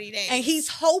in 30 days. And he's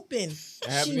hoping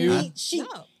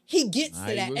he gets to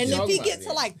that. And if he gets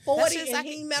to like 40 and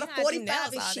he met a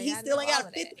 45 and he still ain't got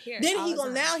a 50, then he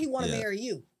want to marry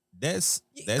you. That's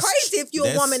crazy if you're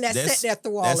a woman that sat there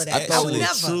through all of that. I would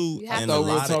never. True in a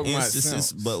lot of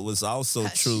instances, but what's also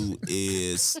true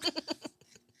is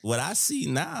what I see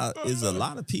now is a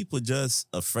lot of people just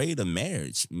afraid of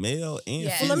marriage, male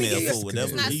and female, for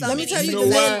whatever reason. Let me tell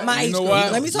you, my age group.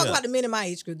 Let me talk about the men in my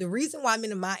age group. The reason why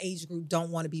men in my age group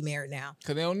don't want to be married now.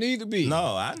 Because they don't need to be.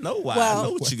 No, I know why. I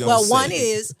know what you're going to say. Well, one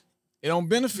is. It don't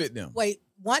benefit them. Wait,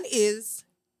 one is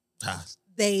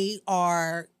they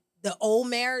are, the old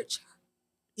marriage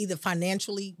either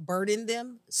financially burdened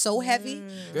them so heavy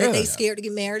that they scared to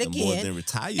get married again. More than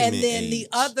retirement and then age.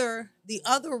 the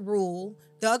other rule,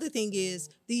 the other thing is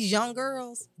these young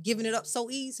girls giving it up so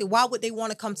easy. Why would they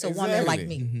want to come to a woman like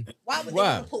me? Mm-hmm. Why would they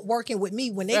want to put work in with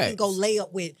me when they can go lay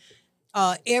up with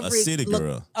a city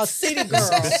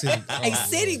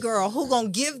girl who gonna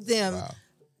give them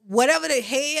whatever they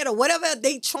had or whatever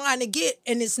they trying to get,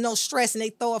 and it's no stress, and they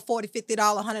throw a $40, $50,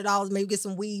 $100, maybe get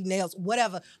some weed, nails,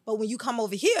 whatever. But when you come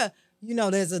over here, you know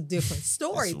there's a different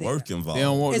story. There's work involved. They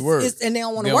don't want to work, and they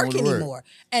don't want to work anymore,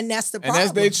 and that's the problem. And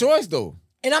that's their choice, though.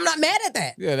 And I'm not mad at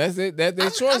that. Yeah, that's it. That's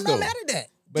their choice, though. I'm not mad at that.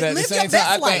 But at live the same your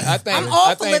best life. I think I'm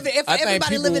all for living.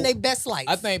 Everybody living their best life.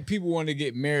 I think people want to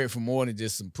get married for more than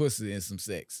just some pussy and some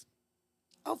sex.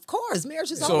 Of course,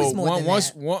 marriage is always more than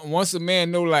that. Once a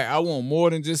man know, like, I want more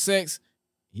than just sex,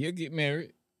 he'll get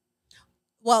married.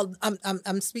 Well,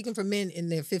 I'm speaking for men in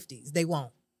their 50s. They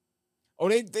won't. Oh,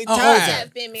 they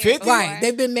tired. Been married 50? Right,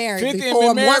 they've been married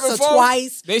before once or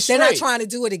twice. They're not trying to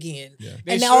do it again. Yeah.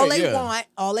 And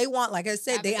all they want, like I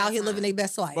said, they out here living their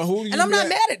best life. And I'm not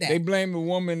mad at that. They blame the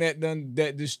woman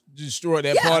that destroyed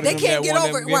that part of them. They can't get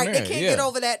over it. Right, they can't get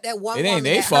over that one woman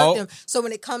that hurt them. So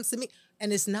when it comes to me,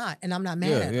 and it's not, and I'm not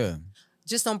mad at it.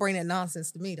 Just don't bring that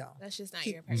nonsense to me, though. That's just not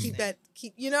your person.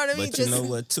 You know what I mean? But you know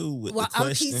what, too, with the question.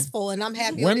 I'm peaceful and I'm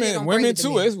happy. Women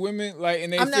too. It's women like in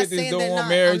their 50s don't want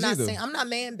marriage either. I'm not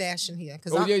man bashing here.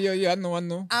 I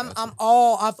know.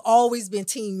 I've always been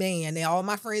team man. And all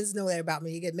my friends know that about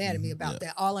me. You get mad at me about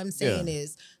that. All I'm saying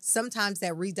is sometimes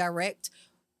that redirect,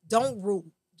 don't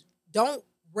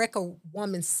wreck a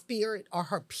woman's spirit or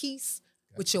her peace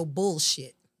with your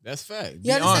bullshit. That's fact.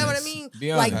 You understand what I mean?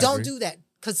 Like, don't do that.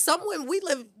 Because some women, we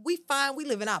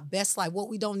live in our best life. What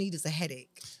we don't need is a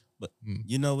headache. But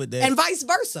you know what? And vice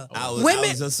versa.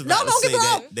 Women, don't get me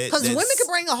wrong. Because women can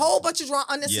bring a whole bunch of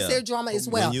unnecessary drama as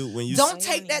well. Don't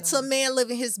take that to a man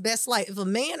living his best life. If a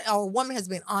man or a woman has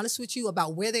been honest with you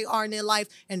about where they are in their life,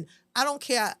 and I don't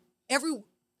care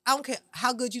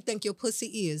how good you think your pussy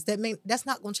is. That's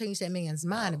not going to change that man's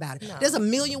mind about it. No. There's a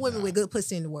million women with good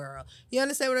pussy in the world. You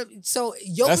understand what I mean? So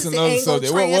your pussy ain't going to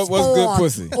transform what's good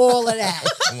pussy? All of that.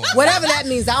 Whatever that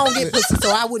means. I don't get pussy,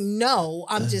 so I wouldn't know.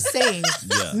 I'm just saying.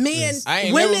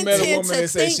 Women tend to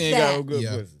think that.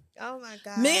 Pussy. Oh my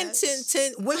God.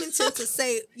 Women tend to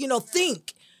say,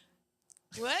 think.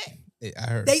 What? I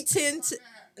heard. They tend to.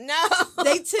 No,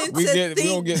 they tend to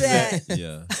think that.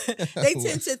 They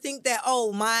tend to think that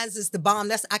mine's is the bomb.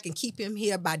 I can keep him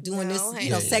here by doing this,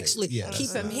 sexually.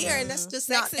 Keep him here, and that's just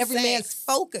not every man's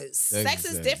focus. Sex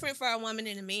is different for a woman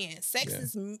and a man. Sex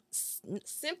is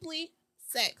simply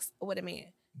sex with a man.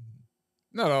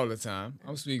 Not all the time.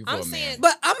 I'm speaking for a man.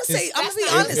 But I'm gonna be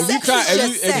honest.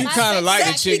 If you kind of like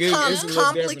the chick, it's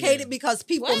complicated because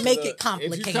people make it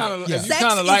complicated. If you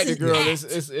kind of like the girl, it's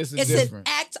different.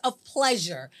 An act of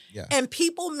pleasure, and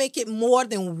people make it more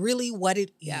than really what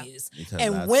it is.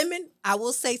 And women, I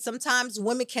will say, sometimes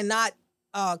women cannot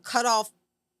cut off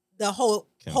the whole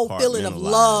feeling of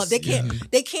love. They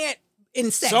can't. In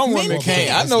sex. Some women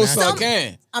can't. I know some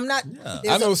can. I'm not.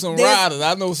 I know some riders.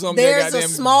 I know some. There's a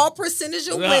small percentage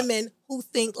of women who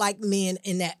think like men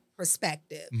in that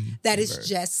perspective. That is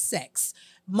just sex.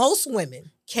 Most women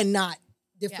cannot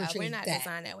differentiate we're not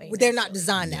designed that way. They're not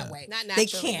designed that way. They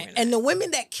can't. And the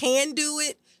women that can do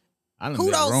it,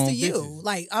 kudos to you.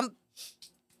 Like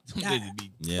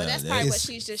But that's probably what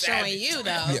she's just showing you,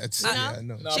 though. Yeah,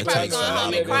 she probably going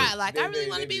home and cry like, I really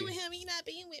want to be with him. He's not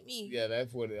being with me. Yeah,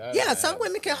 that's what it. Some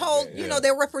women can hold,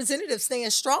 their representative staying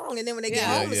strong, and then when they get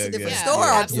home, it's a different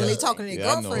story. When they talking to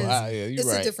their girlfriends,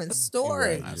 it's a different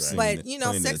story. But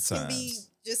sex can be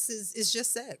just it's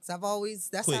just sex. That's how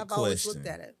I've always looked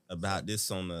at it. About this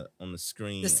on the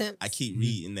screen, I keep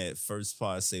reading that first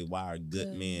part. Say, why are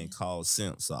good men called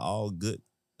simps? Are all good?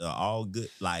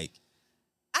 Like.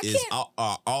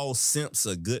 Are all simps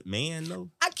a good man though?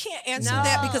 I can't answer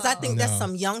that because I think that's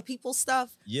some young people stuff.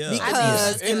 Yeah,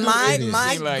 because in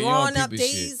my growing up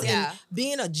days and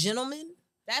being a gentleman,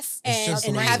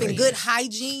 and having good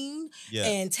hygiene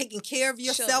and taking care of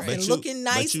yourself and looking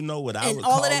nice. But you know what I would and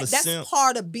all of that. That's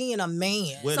part of being a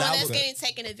man. So that's getting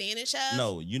taken advantage of.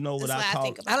 No, you know what I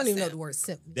call. I don't even know the word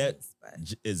simp. That's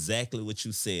exactly what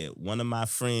you said. One of my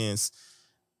friends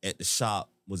at the shop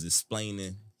was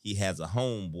explaining. He has a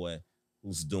homeboy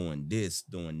who's doing this,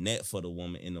 doing that for the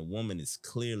woman, and the woman is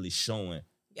clearly showing,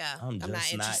 I'm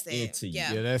just not into you.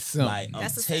 Yeah, that's something. Like I'm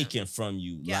taking from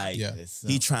you. Yeah. Like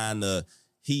he trying to,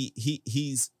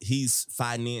 he's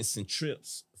financing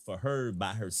trips for her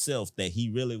by herself that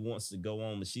he really wants to go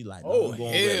on, but she like, I'm going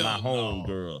with my home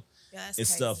girl and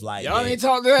stuff like Y'all that. Ain't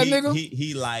talk to that nigga.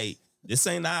 He like. This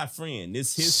ain't our friend.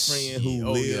 This his friend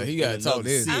who lives in another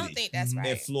city I don't think that's right.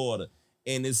 in Florida.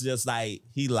 And it's just like,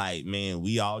 he like, man,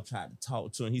 we all tried to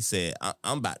talk to him. He said,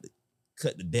 I'm about to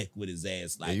cut the deck with his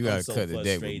ass. Like, you gotta cut the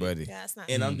deck with buddy. Yeah, that's not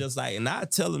and I'm just like, and I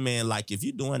tell him, man, like, if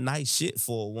you're doing nice shit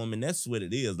for a woman, that's what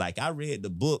it is. Like, I read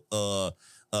the book,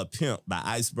 Pimp by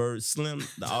Iceberg Slim,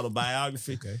 the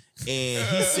autobiography. And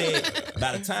he said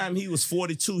by the time he was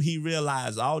 42, he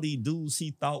realized all these dudes he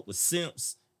thought was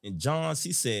simps and Johns,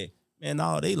 he said, man,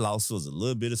 all they lost was a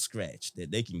little bit of scratch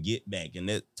that they can get back. And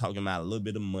they're talking about a little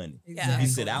bit of money. Exactly. He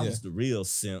said, I was the real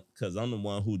simp because I'm the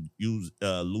one who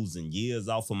losing years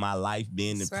off of my life,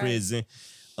 being in prison,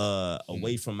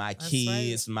 away from my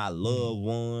kids, my loved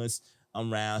ones.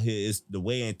 I'm around here. It's the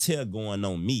wear and tear going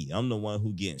on me. I'm the one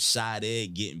who getting shot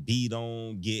at, getting beat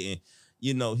on, getting,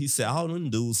 he said, all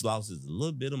them dudes lost is a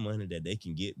little bit of money that they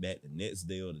can get back the next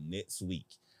day or the next week.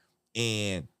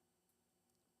 And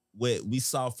what we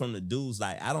saw from the dudes,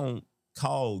 like, I don't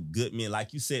call good men,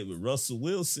 like you said with Russell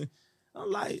Wilson. I'm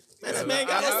like, man, that man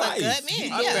got a life. Good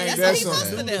man. That's what he supposed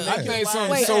to do. I think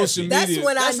some social media. That's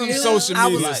when I knew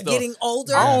I was getting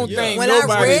older. I don't think when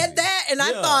nobody, I read that, and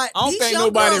I thought these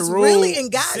young girls really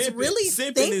and guys really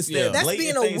think that's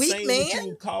being a weak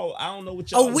man. I don't know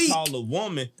what y'all would call a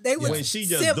woman when she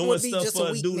just doing stuff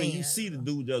for a dude and you see the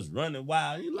dude just running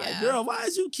wild. You're like, girl, why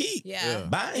is you keep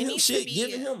buying him shit,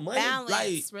 giving him money,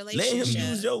 like letting him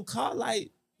use your car?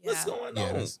 Like, what's going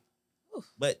on?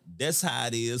 But that's how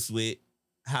it is with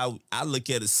how I look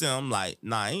at it. I'm like,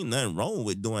 nah, ain't nothing wrong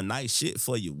with doing nice shit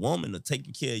for your woman or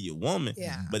taking care of your woman.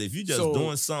 Yeah. But if you just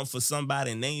doing something for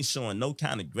somebody and they ain't showing no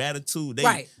kind of gratitude,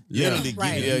 they literally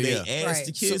giving you their ass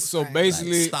to kiss. So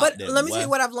basically, but let me tell you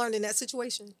what I've learned in that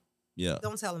situation. Yeah.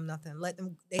 Don't tell them nothing. Let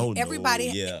them. Everybody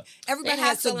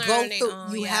has to go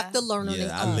through. You have to learn on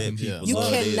their own. You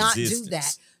cannot do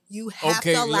that. You have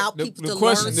to allow people to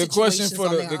learn situations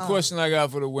on their own. The question I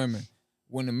got for the women.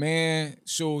 When the man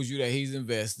shows you that he's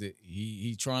invested,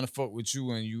 he trying to fuck with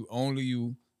you and you only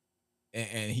you,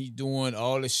 and he doing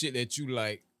all the shit that you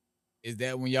like, is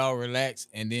that when y'all relax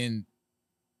and then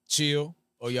chill,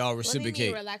 or y'all reciprocate? What do you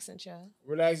mean relax and chill?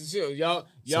 Relax and chill.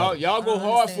 Y'all go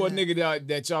hard for a nigga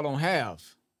that y'all don't have.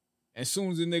 As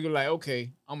soon as the nigga like,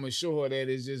 okay, I'm gonna show her that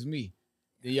it's just me,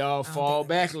 then y'all fall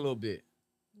back a little bit.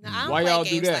 No, I don't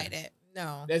play games like that.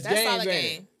 No, that's all a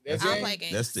game. I don't play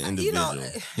games. That's the individual.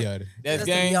 That's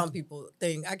the young people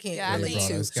thing. I can't relate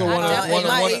to. So in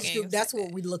my age group, that's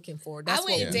what we're looking for. That's I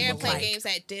wouldn't dare play games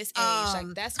at this age. Like,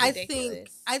 that's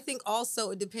ridiculous. I think also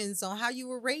it depends on how you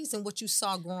were raised and what you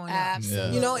saw growing up.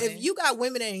 Absolutely. If you got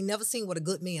women that ain't never seen what a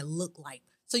good man look like,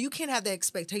 so you can't have the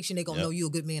expectation they're gonna know you a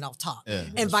good man off top,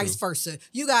 and vice versa.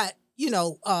 You got.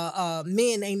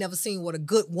 Men ain't never seen what a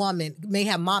good woman may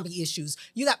have mommy issues.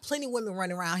 You got plenty of women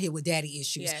running around here with daddy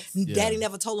issues. Yes. Daddy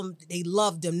never told them they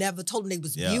loved them, never told them they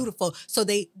was beautiful. So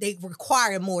they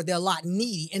require more. They're a lot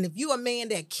needy. And if you're a man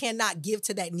that cannot give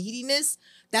to that neediness,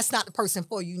 that's not the person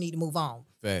for you. You need to move on.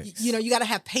 You got to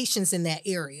have patience in that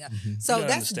area. Mm-hmm. So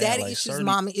that's daddy issues,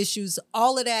 mommy issues.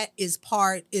 All of that is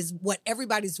what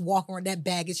everybody's walking around, that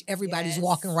baggage everybody's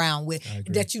walking around with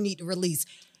that you need to release.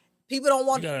 People don't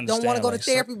want to go to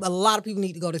therapy, but a lot of people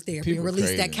need to go to therapy and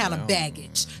release that kind of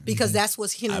baggage because that's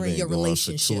what's hindering your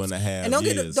relationships. And don't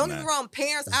get me wrong,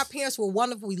 our parents were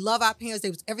wonderful. We love our parents. They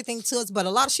was everything to us, but a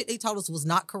lot of shit they told us was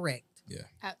not correct. Yeah.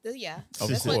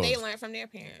 That's what they learned from their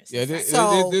parents. Yeah,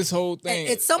 this whole thing.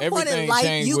 At some point in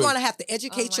life, you're going to have to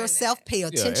educate yourself, pay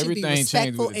attention, be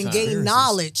respectful, and gain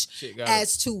knowledge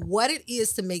as to what it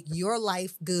is to make your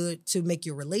life good, to make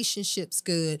your relationships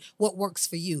good, what works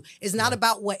for you. It's not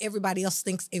about what everybody else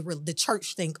thinks, the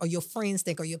church think, or your friends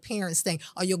think, or your parents think,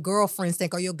 or your girlfriends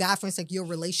think, or your guy friends think your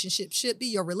relationship should be.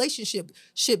 Your relationship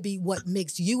should be what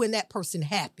makes you and that person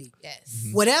happy. Yes.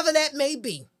 Whatever that may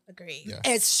be. Agreed. Yeah.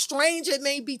 As strange it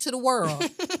may be to the world,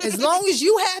 as long as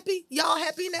you happy, y'all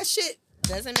happy in that shit.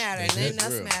 Doesn't matter. Nothing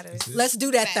else matters. Let's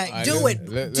do that thing. Do it.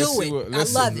 Do it. I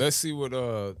love it. Let's see what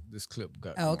this clip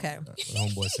got. Oh, okay.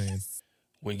 Homeboy saying,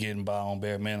 we're getting by on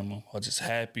bare minimum, or just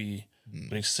happy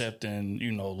with accepting,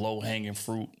 low hanging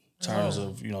fruit in terms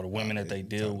of, the women that they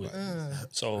deal with.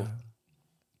 So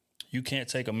you can't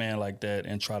take a man like that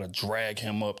and try to drag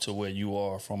him up to where you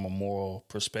are from a moral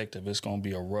perspective. It's going to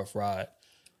be a rough ride.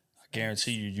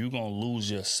 Guarantee you're going to lose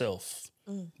yourself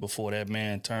before that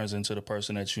man turns into the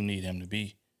person that you need him to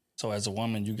be. So as a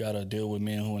woman, you got to deal with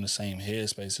men who are in the same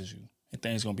headspace as you. And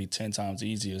things going to be 10 times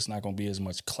easier. It's not going to be as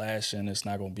much clashing. It's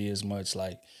not going to be as much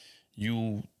like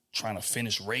you trying to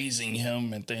finish raising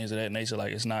him and things of that nature.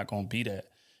 Like, it's not going to be that.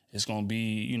 It's going to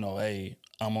be, hey,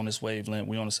 I'm on this wavelength.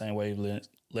 We on the same wavelength.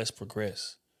 Let's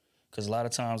progress. Because a lot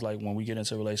of times, like, when we get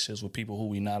into relationships with people who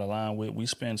we not aligned with, we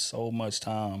spend so much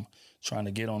time trying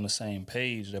to get on the same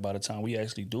page that by the time we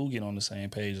actually do get on the same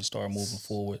page and start moving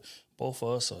forward, both of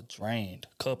us are drained.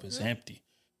 Cup is empty.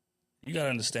 You got to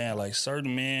understand, like,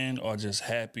 certain men are just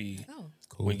happy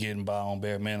with getting by on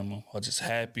bare minimum, or just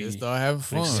happy just start having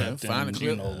fun.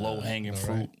 Accepting, low-hanging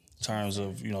fruit. In terms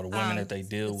of, the women that they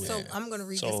deal with. So I'm going to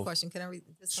read this question. Can I read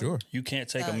this? Sure. You can't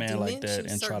take a man like that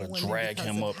and try to drag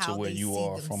him up to where you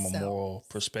are from a moral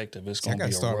perspective. It's going to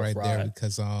be a rough ride. There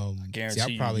because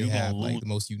I probably have like the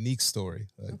most unique story.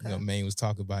 Maine was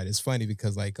talking about it. It's funny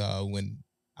because like when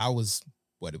I was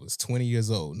 20 years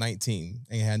old, 19,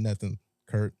 ain't had nothing,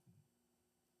 Kurt.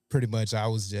 Pretty much I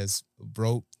was just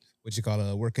broke.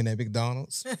 Working at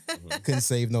McDonald's. Couldn't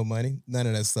save no money, none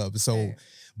of that stuff. So,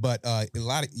 but a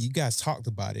lot of you guys talked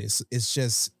about it.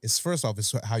 It's first off,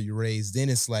 it's how you raised. Then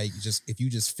it's like if you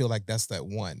just feel like that's that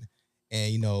one.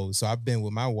 And so I've been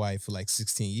with my wife for like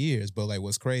 16 years. But like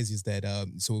what's crazy is that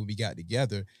so when we got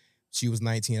together, she was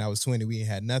 19, I was 20, we ain't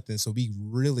had nothing. So we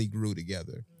really grew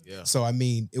together. Yeah. So I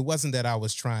mean, it wasn't that I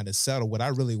was trying to settle. What I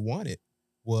really wanted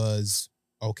was,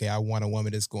 okay, I want a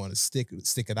woman that's going to stick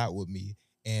it out with me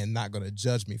and not going to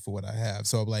judge me for what I have.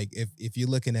 So like, if you're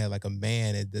looking at like a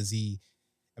man, I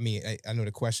know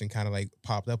the question kind of like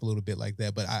popped up a little bit like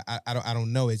that, but I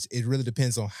don't know. It really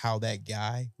depends on how that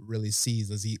guy really sees.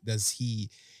 Does he,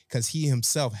 because he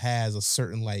himself has a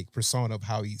certain like persona of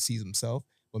how he sees himself,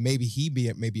 but maybe he be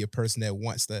a person that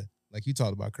wants to, like you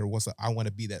talked about, Kurt, I want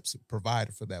to be that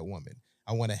provider for that woman.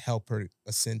 I want to help her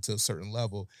ascend to a certain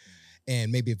level.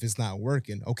 And maybe if it's not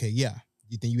working, okay, yeah,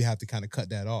 then you have to kind of cut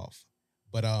that off.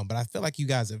 But I feel like you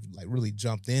guys have like really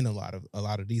jumped in a lot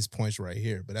of these points right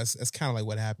here. But that's kind of like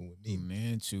what happened with me.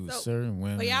 Man, choose certain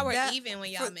women. But y'all were even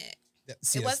when y'all met.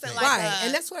 It wasn't like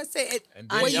and that's what I said.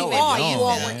 Where you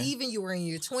all were even. You were in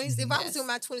your 20s. If I was in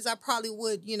my 20s, I probably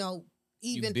would,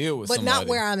 even, but somebody. Not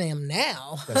where I am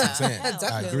now. That's what I'm saying.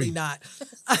 Definitely not.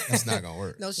 That's not gonna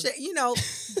work. No shit,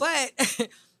 but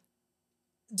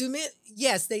do men?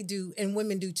 Yes, they do, and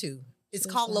women do too. It's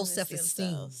called low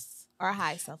self-esteem. Or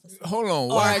high self-esteem. Hold on,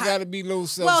 why I gotta be low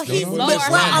self-esteem?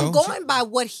 I'm going by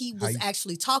what he was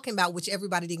actually talking about, which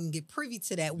everybody didn't get privy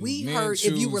to that. We heard,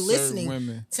 if you were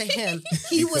listening to him,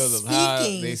 he was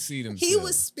speaking. He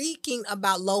was speaking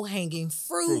about low-hanging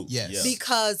fruit,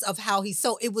 because of how he.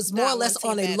 So it was more or less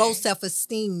on a low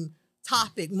self-esteem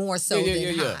topic, more so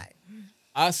than high.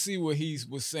 I see what he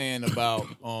was saying about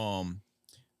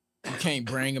you can't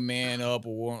bring a man up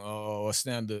or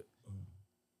stand up.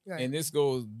 Right. And this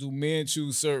goes, do men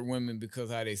choose certain women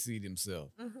because how they see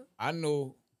themselves? Mm-hmm. I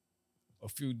know a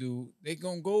few dudes,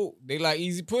 they like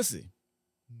easy pussy.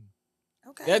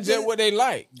 Okay. That's just what they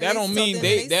like. That don't mean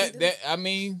I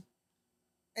mean.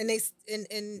 And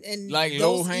and like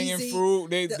low hanging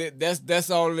fruit. That's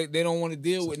all they don't want to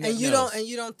deal with. And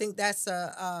you don't think that's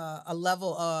a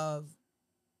level of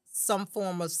some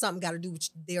form of something got to do with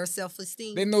their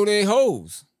self-esteem? They know they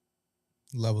hoes.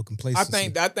 Level of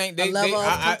complacency. I think they level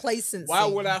of complacency. Why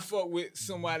would I fuck with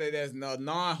somebody that's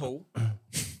non-hoe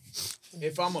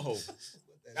if I'm a hoe?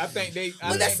 I think they.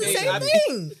 But that's the same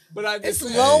thing. But I just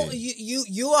it's low.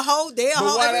 You a hoe. They a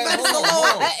hoe. Everybody's a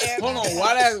hoe. Hold on.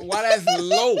 Why that's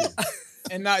low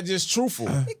and not just truthful?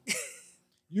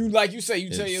 You like you say you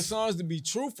tell your sons to be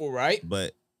truthful, right?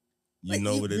 But You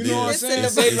know what it is. You know what I'm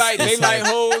saying? They like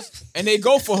hoes and they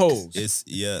go for hoes.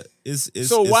 It's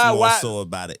so why so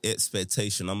about an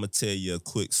expectation. I'm gonna tell you a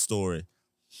quick story,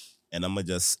 and I'm gonna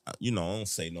just I don't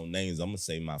say no names. I'm gonna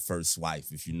say my first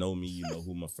wife. If you know me, you know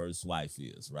who my first wife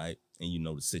is, right? And you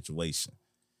know the situation.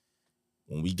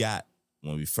 When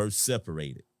we first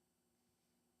separated,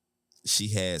 she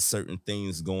had certain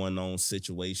things going on,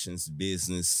 situations,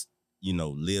 business.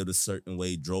 Lived a certain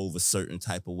way, drove a certain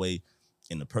type of way.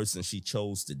 And the person she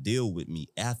chose to deal with me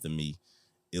after me,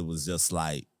 it was just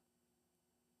like,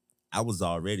 I was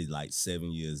already like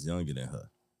 7 years younger than her.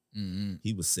 Mm-hmm.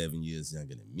 He was 7 years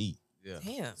younger than me. Yeah.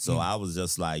 Damn. So I was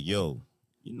just like, yo,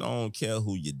 I don't care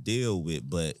who you deal with,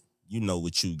 but you know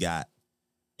what you got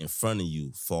in front of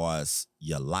you far as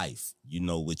your life. You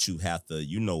know what you have to,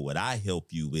 what I help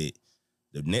you with.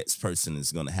 The next person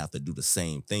is going to have to do the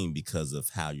same thing because of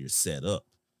how you're set up.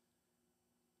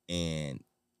 And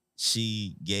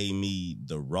she gave me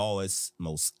the rawest,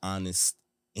 most honest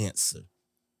answer.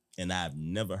 And I've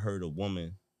never heard a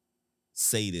woman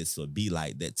say this or be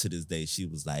like that to this day. She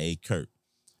was like, hey, Kurt,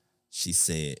 she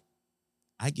said,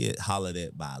 I get hollered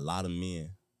at by a lot of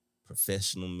men,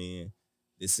 professional men,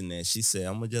 this and that. She said,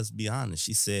 I'm going to just be honest.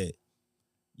 She said,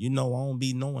 I don't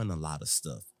be knowing a lot of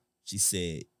stuff. She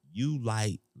said, you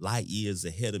light years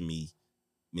ahead of me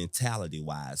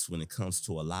mentality-wise when it comes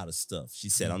to a lot of stuff. She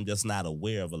said, I'm just not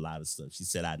aware of a lot of stuff. She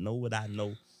said, I know what I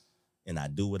know, and I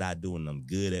do what I do, and I'm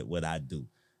good at what I do.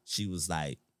 She was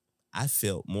like, I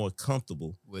felt more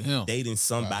comfortable with him dating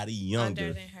somebody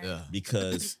younger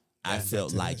because I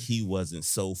felt like he wasn't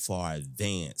so far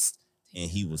advanced and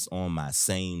he was on my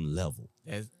same level.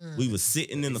 We was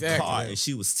sitting in the car and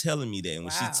she was telling me that. And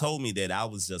when she told me that, I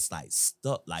was just like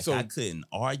stuck. Like I couldn't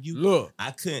argue. Look.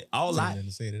 I couldn't.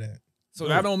 Say to that. So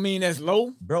that don't mean that's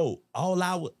low? Bro,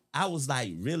 I was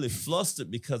like really flustered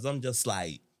because I'm just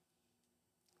like,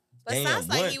 but sounds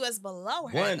like he was below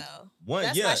her though.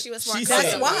 That's why she was more.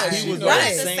 That's why he was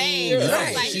right. The same.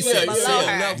 Right. Like he was below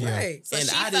her. Right. So and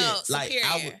she felt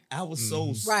superior. I was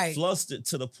so flustered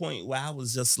to the point where I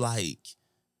was just like,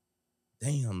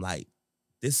 damn, like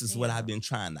this is what I've been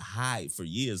trying to hide for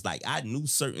years. Like I knew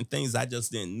certain things, I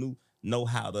just didn't know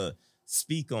how to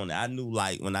speak on it. I knew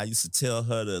like when I used to tell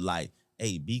her to like,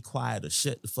 hey, be quiet or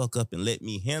shut the fuck up and let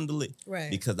me handle it.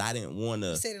 Right. Because I didn't want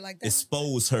to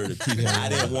expose her to people. I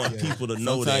didn't want people to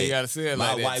know that you gotta say it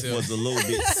my like wife was a little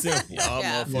bit simple. Y'all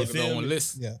motherfuckers don't want to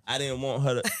listen. Yeah. I didn't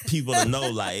want people to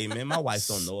know like, hey man, my wife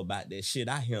don't know about that shit.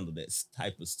 I handle that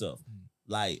type of stuff.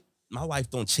 Like my wife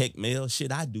don't check mail.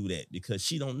 Shit, I do that because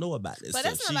she don't know about that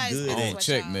stuff. She good at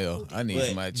check mail. I need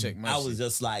somebody to check my shit. I was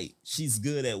just like, she's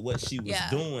good at what she was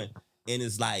doing. And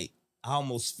it's like, I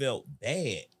almost felt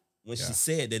bad when she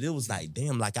said that. It was like,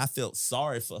 damn, like I felt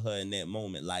sorry for her in that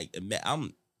moment. Like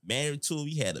I'm married to her.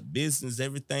 We had a business,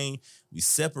 everything. We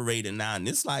separated now. And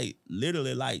it's like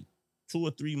literally like 2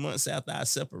 or 3 months after our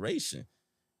separation.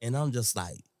 And I'm just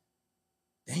like,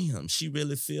 damn, she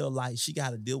really feel like she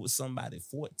got to deal with somebody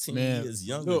 14 years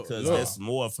younger because that's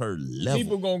more of her level.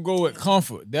 People going to go with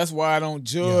comfort. That's why I don't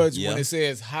judge when it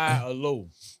says high or low.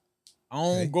 I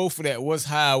don't go for that. What's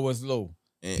high, what's low.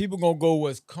 And people gonna go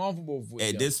what's comfortable with.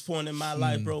 At this point in my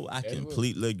life, bro, I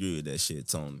completely agree with that shit,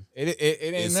 Tony. It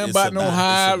ain't nothing about no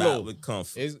high or low. With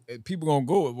comfort. People gonna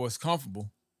go with what's comfortable.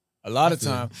 A lot of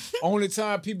time, only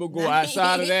time people go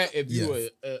outside of that if you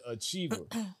an achiever.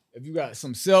 If you got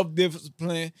some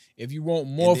self-discipline, if you want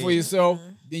more for yourself,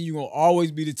 then you're gonna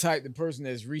always be the type of person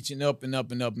that's reaching up and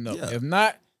up and up and up. Yeah. If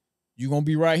not, you're gonna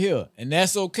be right here. And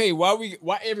that's okay.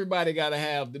 Why everybody gotta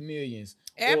have the millions?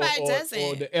 Everybody doesn't.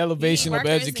 Or the elevation of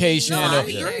education.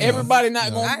 Everybody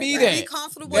not gonna be that. Be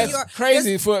comfortable. That's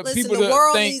crazy for people to think. The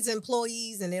world needs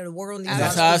employees, and the world needs.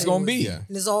 That's how it's gonna be. And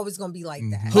it's always gonna be like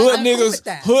that.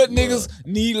 Hood niggas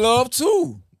need love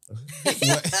too.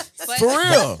 For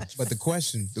real. But the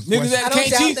question, niggas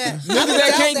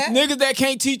that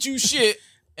can't teach you shit.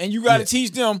 And you got to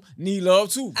teach them need love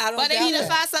too. But they need to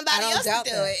find somebody else to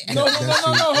do it. No.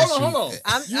 Hold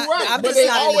on. You're right. But they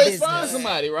always find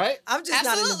somebody, right? I'm just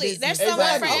not in the business. There's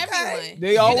someone for everyone.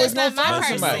 They always gonna find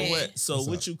somebody. So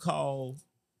what you call,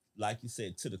 like you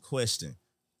said, to the question,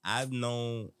 I've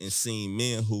known and seen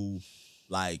men who,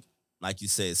 like you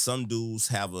said, some dudes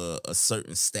have a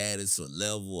certain status or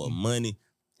level of money,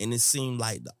 and it seemed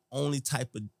like the only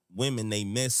type of women they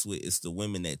mess with is the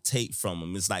women that take from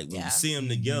them. It's like when you see them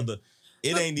together,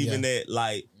 it ain't even that,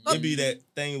 like, it be that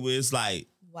thing where it's like,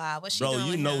 wow, what's she bro,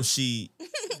 doing? You know you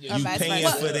paying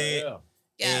for that.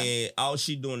 Yeah. And all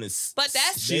she doing is, but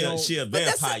that's she a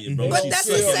vampire, bro. But that's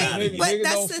the thing. But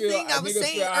that's the thing I was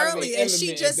saying earlier, and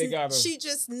she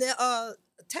just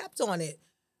tapped on it.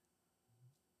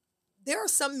 there are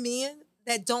some men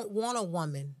that don't want a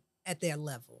woman at their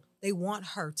level. They want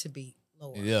her to be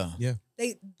lower. Yeah.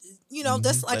 They,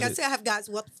 that's like I said, I have guys,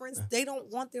 friends, they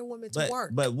don't want their women to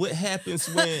work. But what happens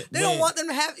when they don't want them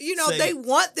to have, they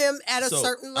want them at a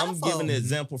certain level. I'm giving an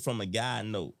example from a guy I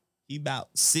know. He about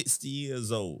 60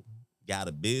 years old, got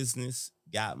a business,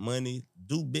 got money,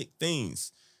 do big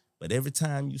things. But every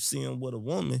time you see him with a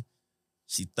woman,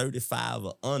 she 35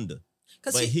 or under.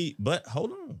 But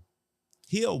hold on.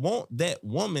 He'll want that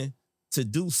woman to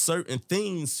do certain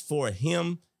things for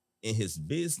him in his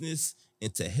business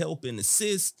and to help and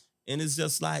assist. And it's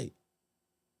just like,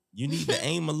 you need to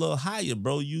aim a little higher,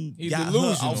 bro. He's got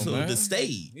her off of the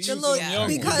stage.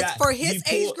 Because for his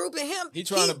age group and him, he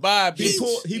trying to buy a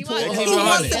bitch. He trying to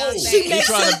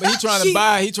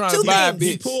buy a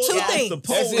bitch. Two things.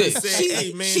 That's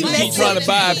it. She trying to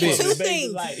buy a bitch. Two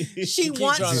things. She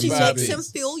makes him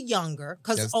feel younger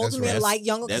because older men like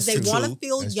younger because they want to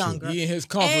feel younger. He in his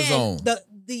comfort zone.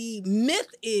 The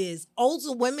myth is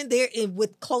older women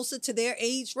with closer to their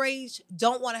age range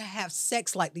don't want to have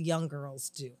sex like the young girls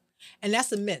do. And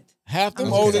that's a myth. Half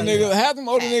them older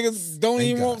niggas don't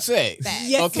even want sex.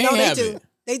 Yes, they do.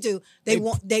 They do.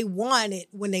 They want it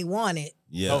when they want it.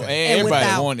 Yeah.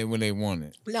 Everybody want it when they want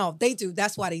it. No, they do.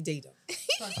 That's why they date them.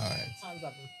 All right. Tons of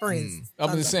them. Friends.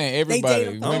 I'm just saying,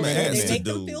 everybody. They make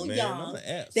them feel young.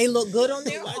 They look good on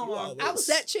their arm. I was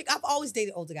that chick. I've always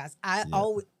dated older guys.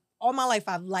 All my life,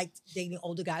 I've liked dating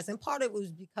older guys. And part of it was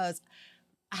because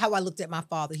how I looked at my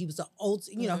father. He was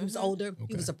he was older. Okay.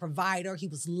 He was a provider. He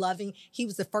was loving. He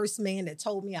was the first man that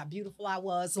told me how beautiful I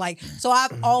was. So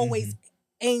I've always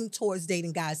aimed towards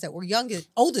dating guys that were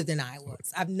older than I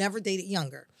was. I've never dated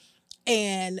younger.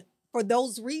 And for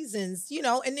those reasons,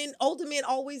 and then older men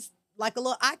always like a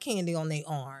little eye candy on their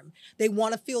arm. They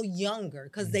want to feel younger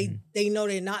because they know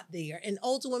they're not there. And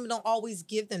older women don't always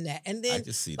give them that. And then,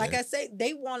 I say,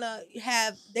 they want to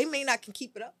they may not can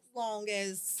keep it up as long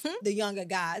as the younger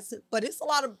guys, but it's a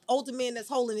lot of older men that's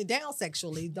holding it down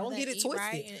sexually. Don't get it twisted.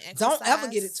 Right, don't ever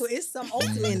get it twisted. It's some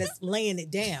older men that's laying it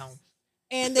down.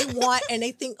 And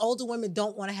they think older women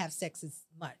don't want to have sex as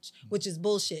much, which is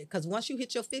bullshit. Because once you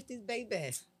hit your 50s,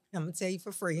 baby, I'm going to tell you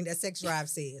for free, that sex drive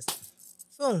says,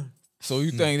 boom. So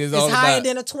you think it's higher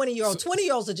than a 20-year-old.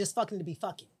 20-year-olds are just fucking to be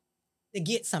fucking, to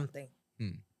get something.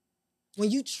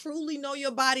 When you truly know your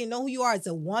body, know who you are as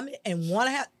a woman, and want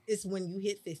to have, it's when you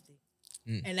hit 50.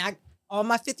 And all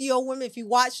my 50-year-old women, if you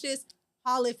watch this,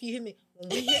 holler if you hear me. When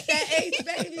we hit that age,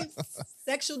 baby,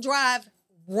 sexual drive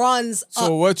runs up.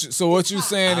 So what you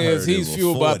saying is he's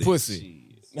fueled by pussy.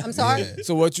 I'm sorry?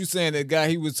 So what you saying, that guy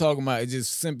he was talking about is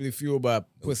just simply fueled by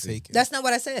pussy? That's not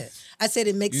what I said. I said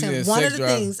it makes him, one of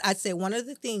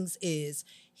the things is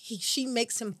she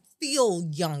makes him feel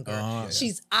younger.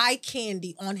 She's eye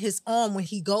candy on his arm when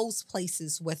he goes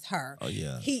places with her. Oh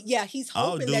yeah. He's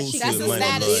hoping that she that's a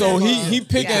status. So he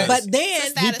picking, but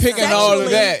then he picking all of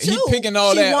that. He picking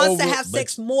all that. She wants to have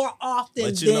sex more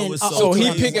often than. So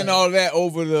he picking all that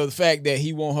over the fact that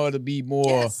he want her to be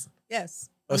more. Yes.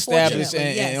 Established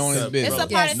and on his business. It's a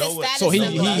part of his status. So he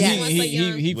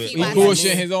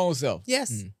bullshitting his own self.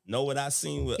 Yes. Know what I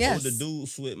seen with older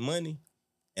dudes with money?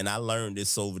 And I learned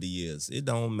this over the years. It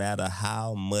don't matter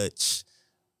how much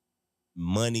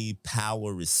money,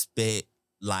 power, respect,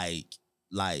 like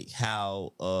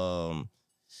how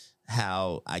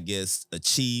I guess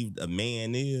achieved a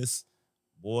man is,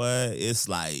 boy, it's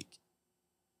like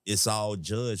it's all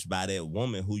judged by that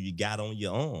woman who you got on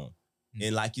your arm.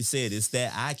 And like you said, it's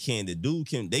that eye candy.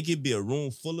 They could be a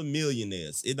room full of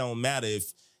millionaires. It don't matter if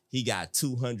he got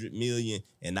 200 million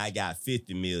and I got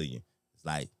 50 million. It's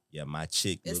like, yeah, my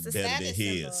chick look better than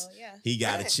his. Yeah. He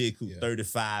got a chick who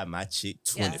 35, my chick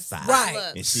 25.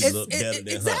 Right. And she look better than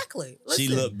exactly. her. She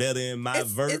look better in my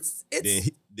verse than she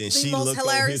look on his boat. The most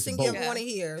hilarious thing you ever want to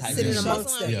hear, sitting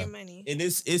amongst them. And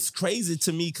it's crazy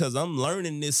to me because I'm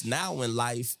learning this now in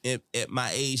life at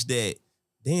my age that,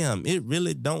 damn, it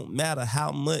really don't matter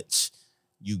how much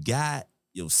you got,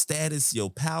 your status, your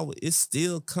power. It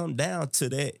still come down to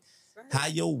that, how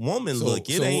your woman look.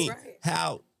 It ain't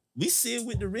how we see it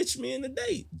with the rich men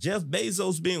today. Jeff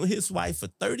Bezos been with his wife for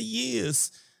 30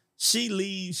 years. She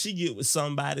leaves, she get with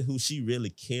somebody who she really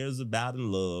cares about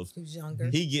and love. Who's younger.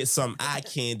 He gets some eye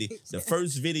candy. The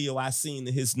first video I seen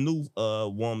of his new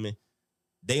woman,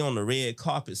 they on the red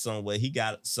carpet somewhere. He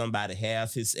got somebody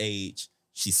half his age.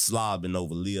 She's slobbing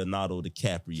over Leonardo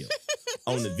DiCaprio.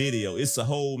 on the video. It's a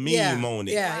whole meme on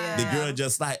it. The girl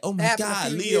just like, oh my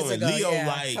God, Leo and Leo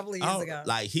like, a couple of years ago.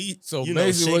 Like he. So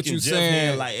basically, what you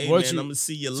saying? Like, hey man, I'm gonna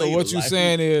see you later. So what you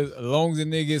saying is, as long as the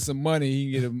nigga get some money,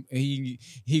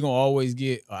 he gonna always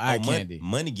get eye candy.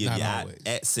 Money give you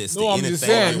access. No, I'm just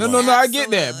saying. No, I get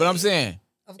that, but I'm saying.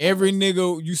 Every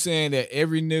nigga, you saying that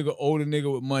every nigga, older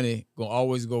nigga with money, gonna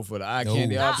always go for the eye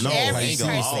candy option? No, ain't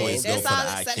gonna always go for the eye candy. There's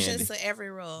all exceptions to every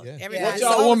rule.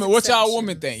 Yeah. What y'all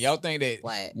women think? Y'all think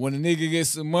that when a nigga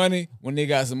gets some money, when they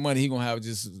got some money, he gonna have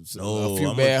just a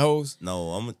few bad hoes?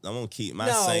 No, I'm gonna keep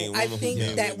my same woman. I think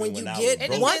that when you get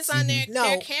it depends on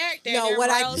their character. No, what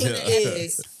I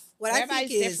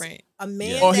think is a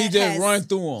man. Or he just run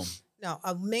through them. No,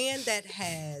 a man that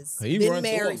has been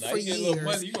married for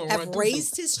years, have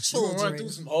raised his children. You run through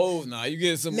some hoes now. You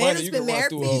get some money. Man has been married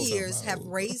for years, have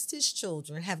raised his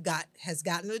children, has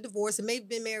gotten a divorce, and maybe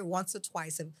been married once or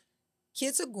twice. And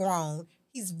kids are grown.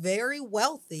 He's very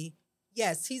wealthy.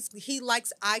 Yes, he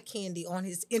likes eye candy on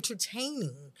his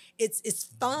entertaining. It's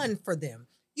fun for them.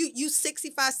 You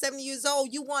 65, 70 years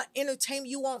old. You want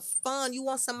entertainment. You want fun. You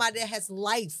want somebody that has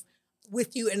life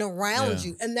with you and around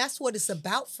you, and that's what it's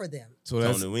about for them. So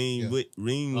that's, we ain't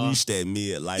reached that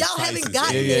midlife. Y'all haven't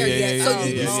gotten there yet. So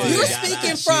you're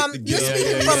speaking from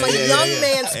a young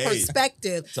man's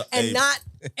perspective, and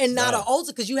not an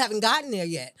older, because you haven't gotten there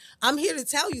yet. I'm here to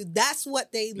tell you that's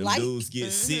what they them like. Dudes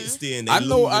get 60 and they I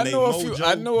know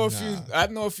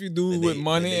a few dudes with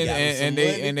money and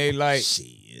they like.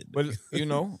 Shit. But you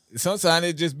know, sometimes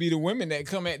it just be the women that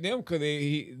come at them because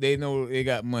they know they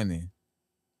got money.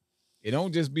 It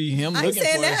don't just be him looking for it. I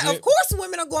ain't saying that. Of course,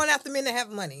 women are going after men that have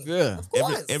money. Yeah, of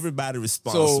course. Everybody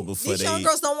responsible for these young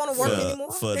girls don't want to work anymore.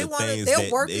 They want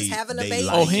their work is having a baby.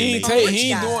 Oh, he'll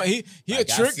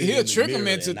trick them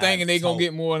into thinking they gonna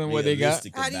get more than what they got.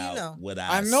 How do you know?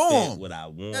 I know. What I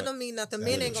want. That don't mean nothing.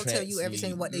 Men ain't gonna tell you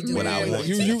everything what they do. What I want.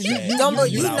 You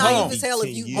naive as hell if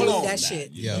you believe that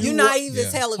shit. You naive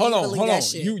as hell if you believe that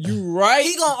shit. You right.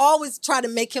 He gonna always try to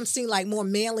make him seem like more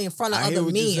manly in front of other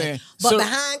men, but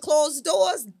behind closed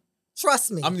doors.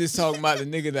 Trust me. I'm just talking about the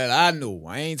nigga that I know.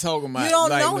 I ain't talking about. You don't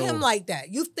know him like that.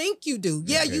 You think you do.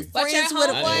 Yeah, you friends with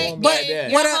him. But your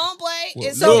homeboy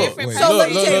is so different. So what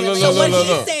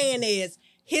he's saying is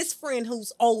his friend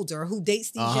who's older, who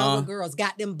dates these younger girls,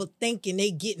 got them thinking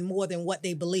they getting more than what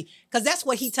they believe. Because that's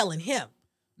what he's telling him.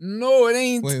 No, it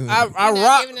ain't. I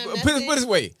rock. Put it this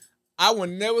way. I will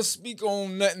never speak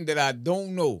on nothing that I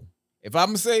don't know. If I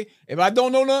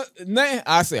don't know nothing,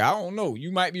 I say, I don't know.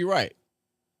 You might be right.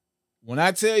 When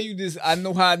I tell you this, I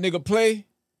know how a nigga play.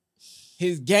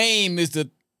 His game is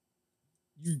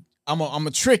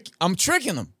I'm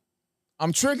tricking them.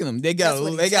 I'm tricking them. They got a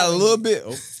little bit.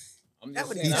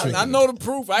 I know the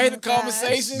proof. I hear the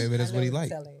conversation. Maybe that's what he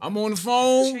like. I'm on the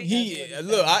phone.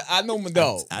 I know my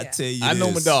dog. I tell you, I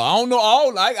know my dog. I don't know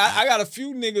all. I got a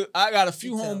few niggas. I got a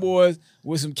few homeboys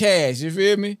with some cash. You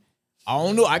feel me? I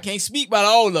don't know. I can't speak about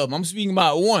all of them. I'm speaking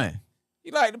about one. He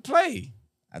like to play.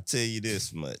 I tell you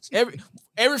this much.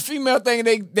 Every female thing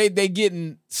they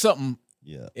getting something.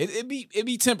 Yeah. It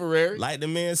be temporary. Like the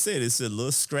man said, it's a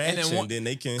little scratch and then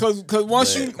they can. Cause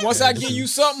once I give you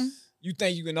something, you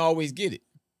think you can always get it.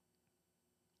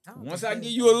 Once I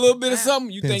give you a little bit of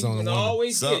something, you think you can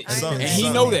always get it. And he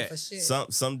know that.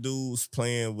 Some dudes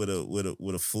playing with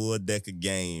a full deck of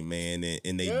game, man,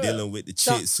 and they dealing with the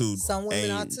chicks who some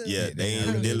women are too. Yeah, they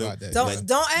ain't dealing with that.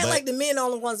 Don't act like the men are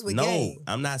the ones with game.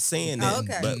 No, I'm not saying that.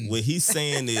 Okay. But what he's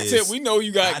saying is Tip, we know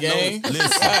you got game.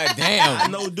 Listen, God damn. I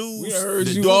know dudes. We heard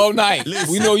you all night.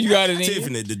 Listen, we know you got it in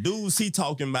Tiffany, the dudes he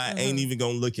talking about ain't even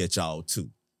gonna look at y'all too.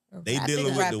 They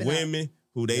dealing with the women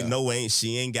who they know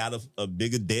she ain't got a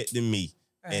bigger debt than me.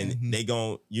 And they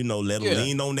gon' let them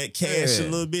lean on that cash a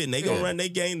little bit, and they gonna run their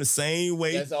game the same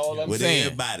way. That's all I'm with saying.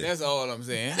 Everybody. That's all I'm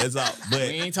saying. That's all. But we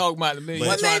ain't talking about the million.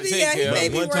 But trying to take care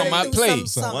of. We're talking about play.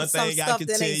 One thing I can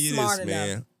tell you this,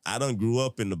 man. I done grew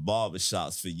up in the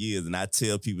barbershops for years, and I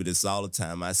tell people this all the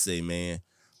time. I say, man,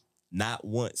 not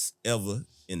once ever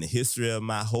in the history of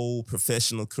my whole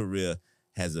professional career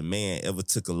has a man ever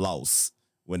took a loss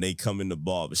when they come in the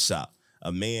barbershop.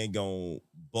 A man gon'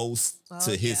 boast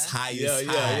to his highest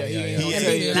high.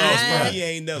 He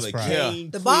ain't never came.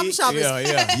 The barbershop is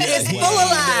full of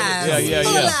lies.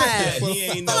 Full of lies. He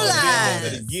ain't never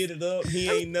been to get it up. He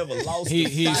ain't never lost.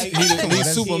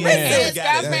 He's Superman. When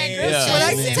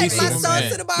I used to take my son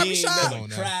to the barbershop,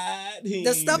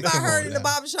 the stuff I heard in the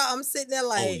barbershop, I'm sitting there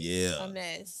like, a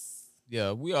mess.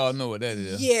 Yeah, we all know what that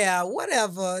is. Yeah,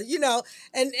 whatever, and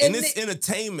it's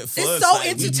entertainment for us. It's so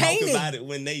entertaining. We talk about it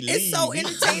when they leave. It's so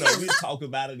entertaining. We talk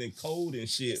about it in code and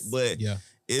shit, but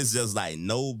it's just like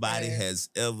nobody has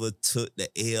ever took the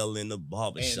L in the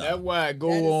barbershop. And that's why I go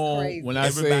on crazy. when I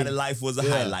say everybody's life was a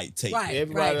highlight tape. Right,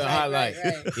 everybody a highlight.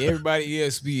 Everybody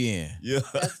ESPN. Yeah.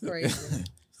 That's crazy.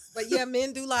 But yeah,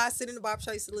 men do lie, sit in the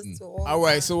barbershop, used to listen to all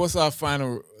right, so what's our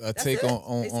final take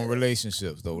on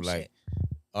relationships though? Like,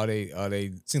 are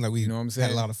they seem like we, you know what I'm saying?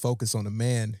 Had a lot of focus on the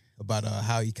man about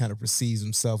how he kind of perceives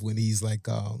himself when he's like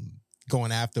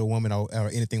going after a woman or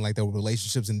anything like that with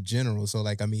relationships in general. So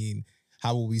like, I mean,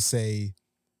 how will we say,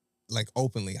 like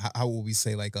openly, how will we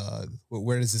say like,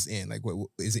 where does this end? Like, what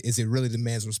is it really the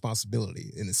man's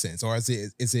responsibility in a sense, or is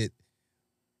it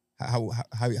how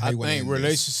you I think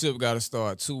relationship got to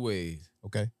start two ways.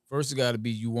 Okay, first it got to be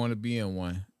you want to be in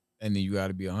one, and then you got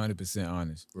to be 100%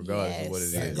 honest, regardless of what it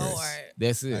is. Lord.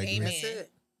 That's it. Amen.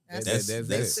 That's it.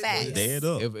 That's it. Dead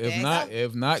up.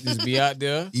 If not, just be out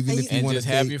there even if you and just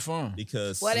have your fun.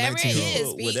 Because whatever it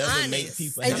is, be honest. Make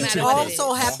people and you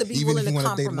also have to be willing to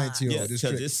compromise. Yeah,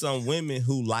 because there's some women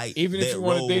who like even if you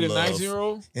want to date a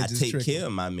 19-year-old, I take care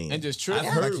of my man. And just trick.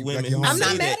 I've heard women. I'm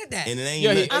not mad at that. And it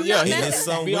ain't. I'm not mad at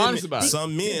that. Be honest about it.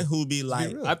 Some men who be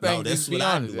like, I think that's what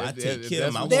I do. I take care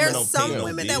of my woman. There's some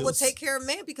women that will take care of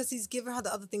man because he's giving her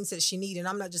the other things that she needs, and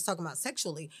I'm not just talking about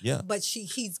sexually. Yeah, but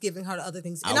he's giving her the other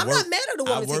things, and I'm not mad at the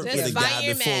woman. I worked with a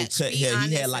guy before.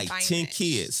 He had like 10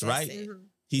 kids, right? Mm-hmm.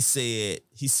 He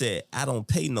said, I don't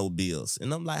pay no bills.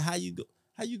 And I'm like, how you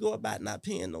go about not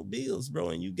paying no bills, bro?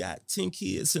 And you got 10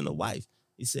 kids and a wife.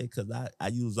 He said, because I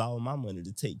use all my money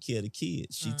to take care of the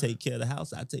kids. She take care of the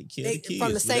house. I take care of the kids.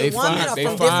 From the same woman or from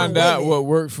different women? They find out what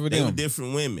worked for them. They were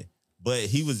different women. But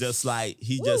he was just like,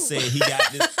 he just said he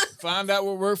got this. Find out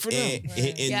what worked for them.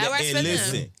 And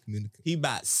listen, he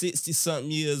about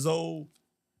 60-something years old.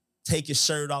 Take his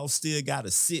shirt off, still got a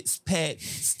 6-pack,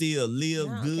 still live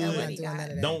good.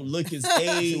 Don't look his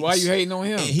age. Why you hating on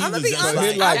him? I'm gonna be honest.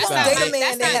 His lifestyle. I date a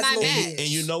man that has little kids. And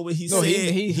you know what he said?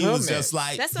 He was just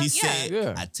like, he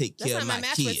said, I take care of my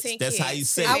kids. That's how he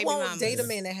said it. I won't date a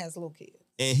man that has little kids.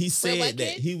 And he said that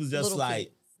he was just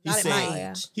like,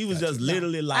 he was just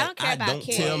literally like, I don't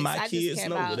tell my kids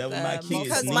no, whatever my kids need.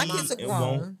 Because my kids are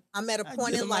grown. I'm at a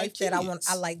point in life that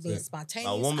I like being spontaneous.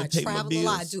 I travel a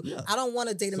lot. I don't want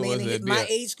to date a man in my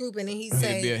age group and then he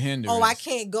say, oh, I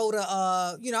can't go to,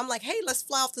 I'm like, hey, let's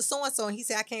fly off to so-and-so. And he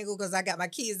said, I can't go because I got my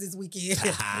kids this weekend.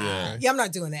 Yeah, I'm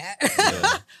not doing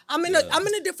that. I'm in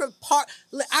a different part.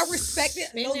 I respect it.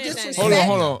 No disrespect.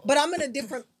 Hold on. But I'm in a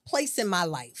different place in my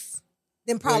life.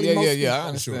 Than probably most people. I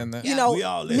understand that. You know,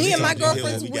 me and my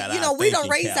girlfriends, we don't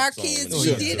raise our kids.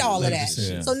 We did all of that.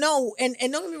 So no, and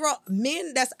don't get me wrong,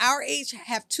 men that's our age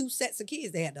have 2 sets of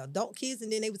kids. They had the adult kids,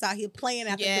 and then they was out here playing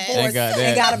after divorce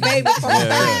and got a baby from a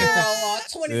 5-year-old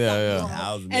or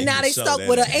 20-something. And now they stuck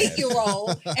with an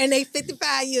 8-year-old, and they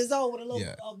 55 years old with a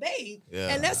little baby.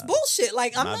 And that's bullshit.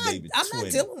 Like I'm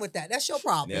not dealing with that. That's your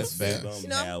problem. That's bad.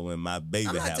 When my baby,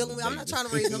 I'm not trying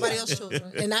to raise nobody else's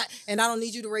children, and I don't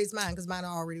need you to raise mine because mine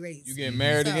are already raised. You getting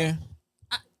married again?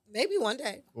 Maybe one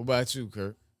day. What about you,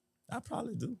 Kurt? I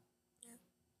probably do. Yeah.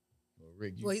 Well,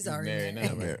 Rick, he's already married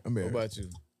now. I'm married. What about you?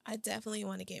 I definitely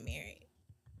want to get married.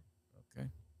 Okay.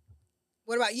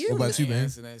 What about you? What about you, man?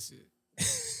 That shit.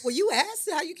 Well, you asked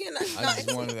how you can. I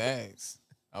just wanted to ask.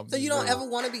 So you don't ever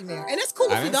want to be married, and that's cool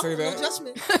if you don't. No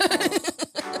judgment.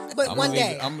 But one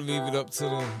day, I'm gonna leave it up to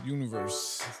the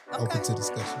universe. Okay. Open to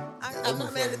discussion. I'm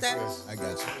not mad at that. I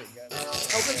got you.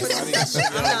 Open to discussion.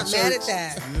 I'm not mad at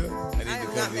that. I need to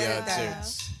go to our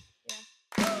church.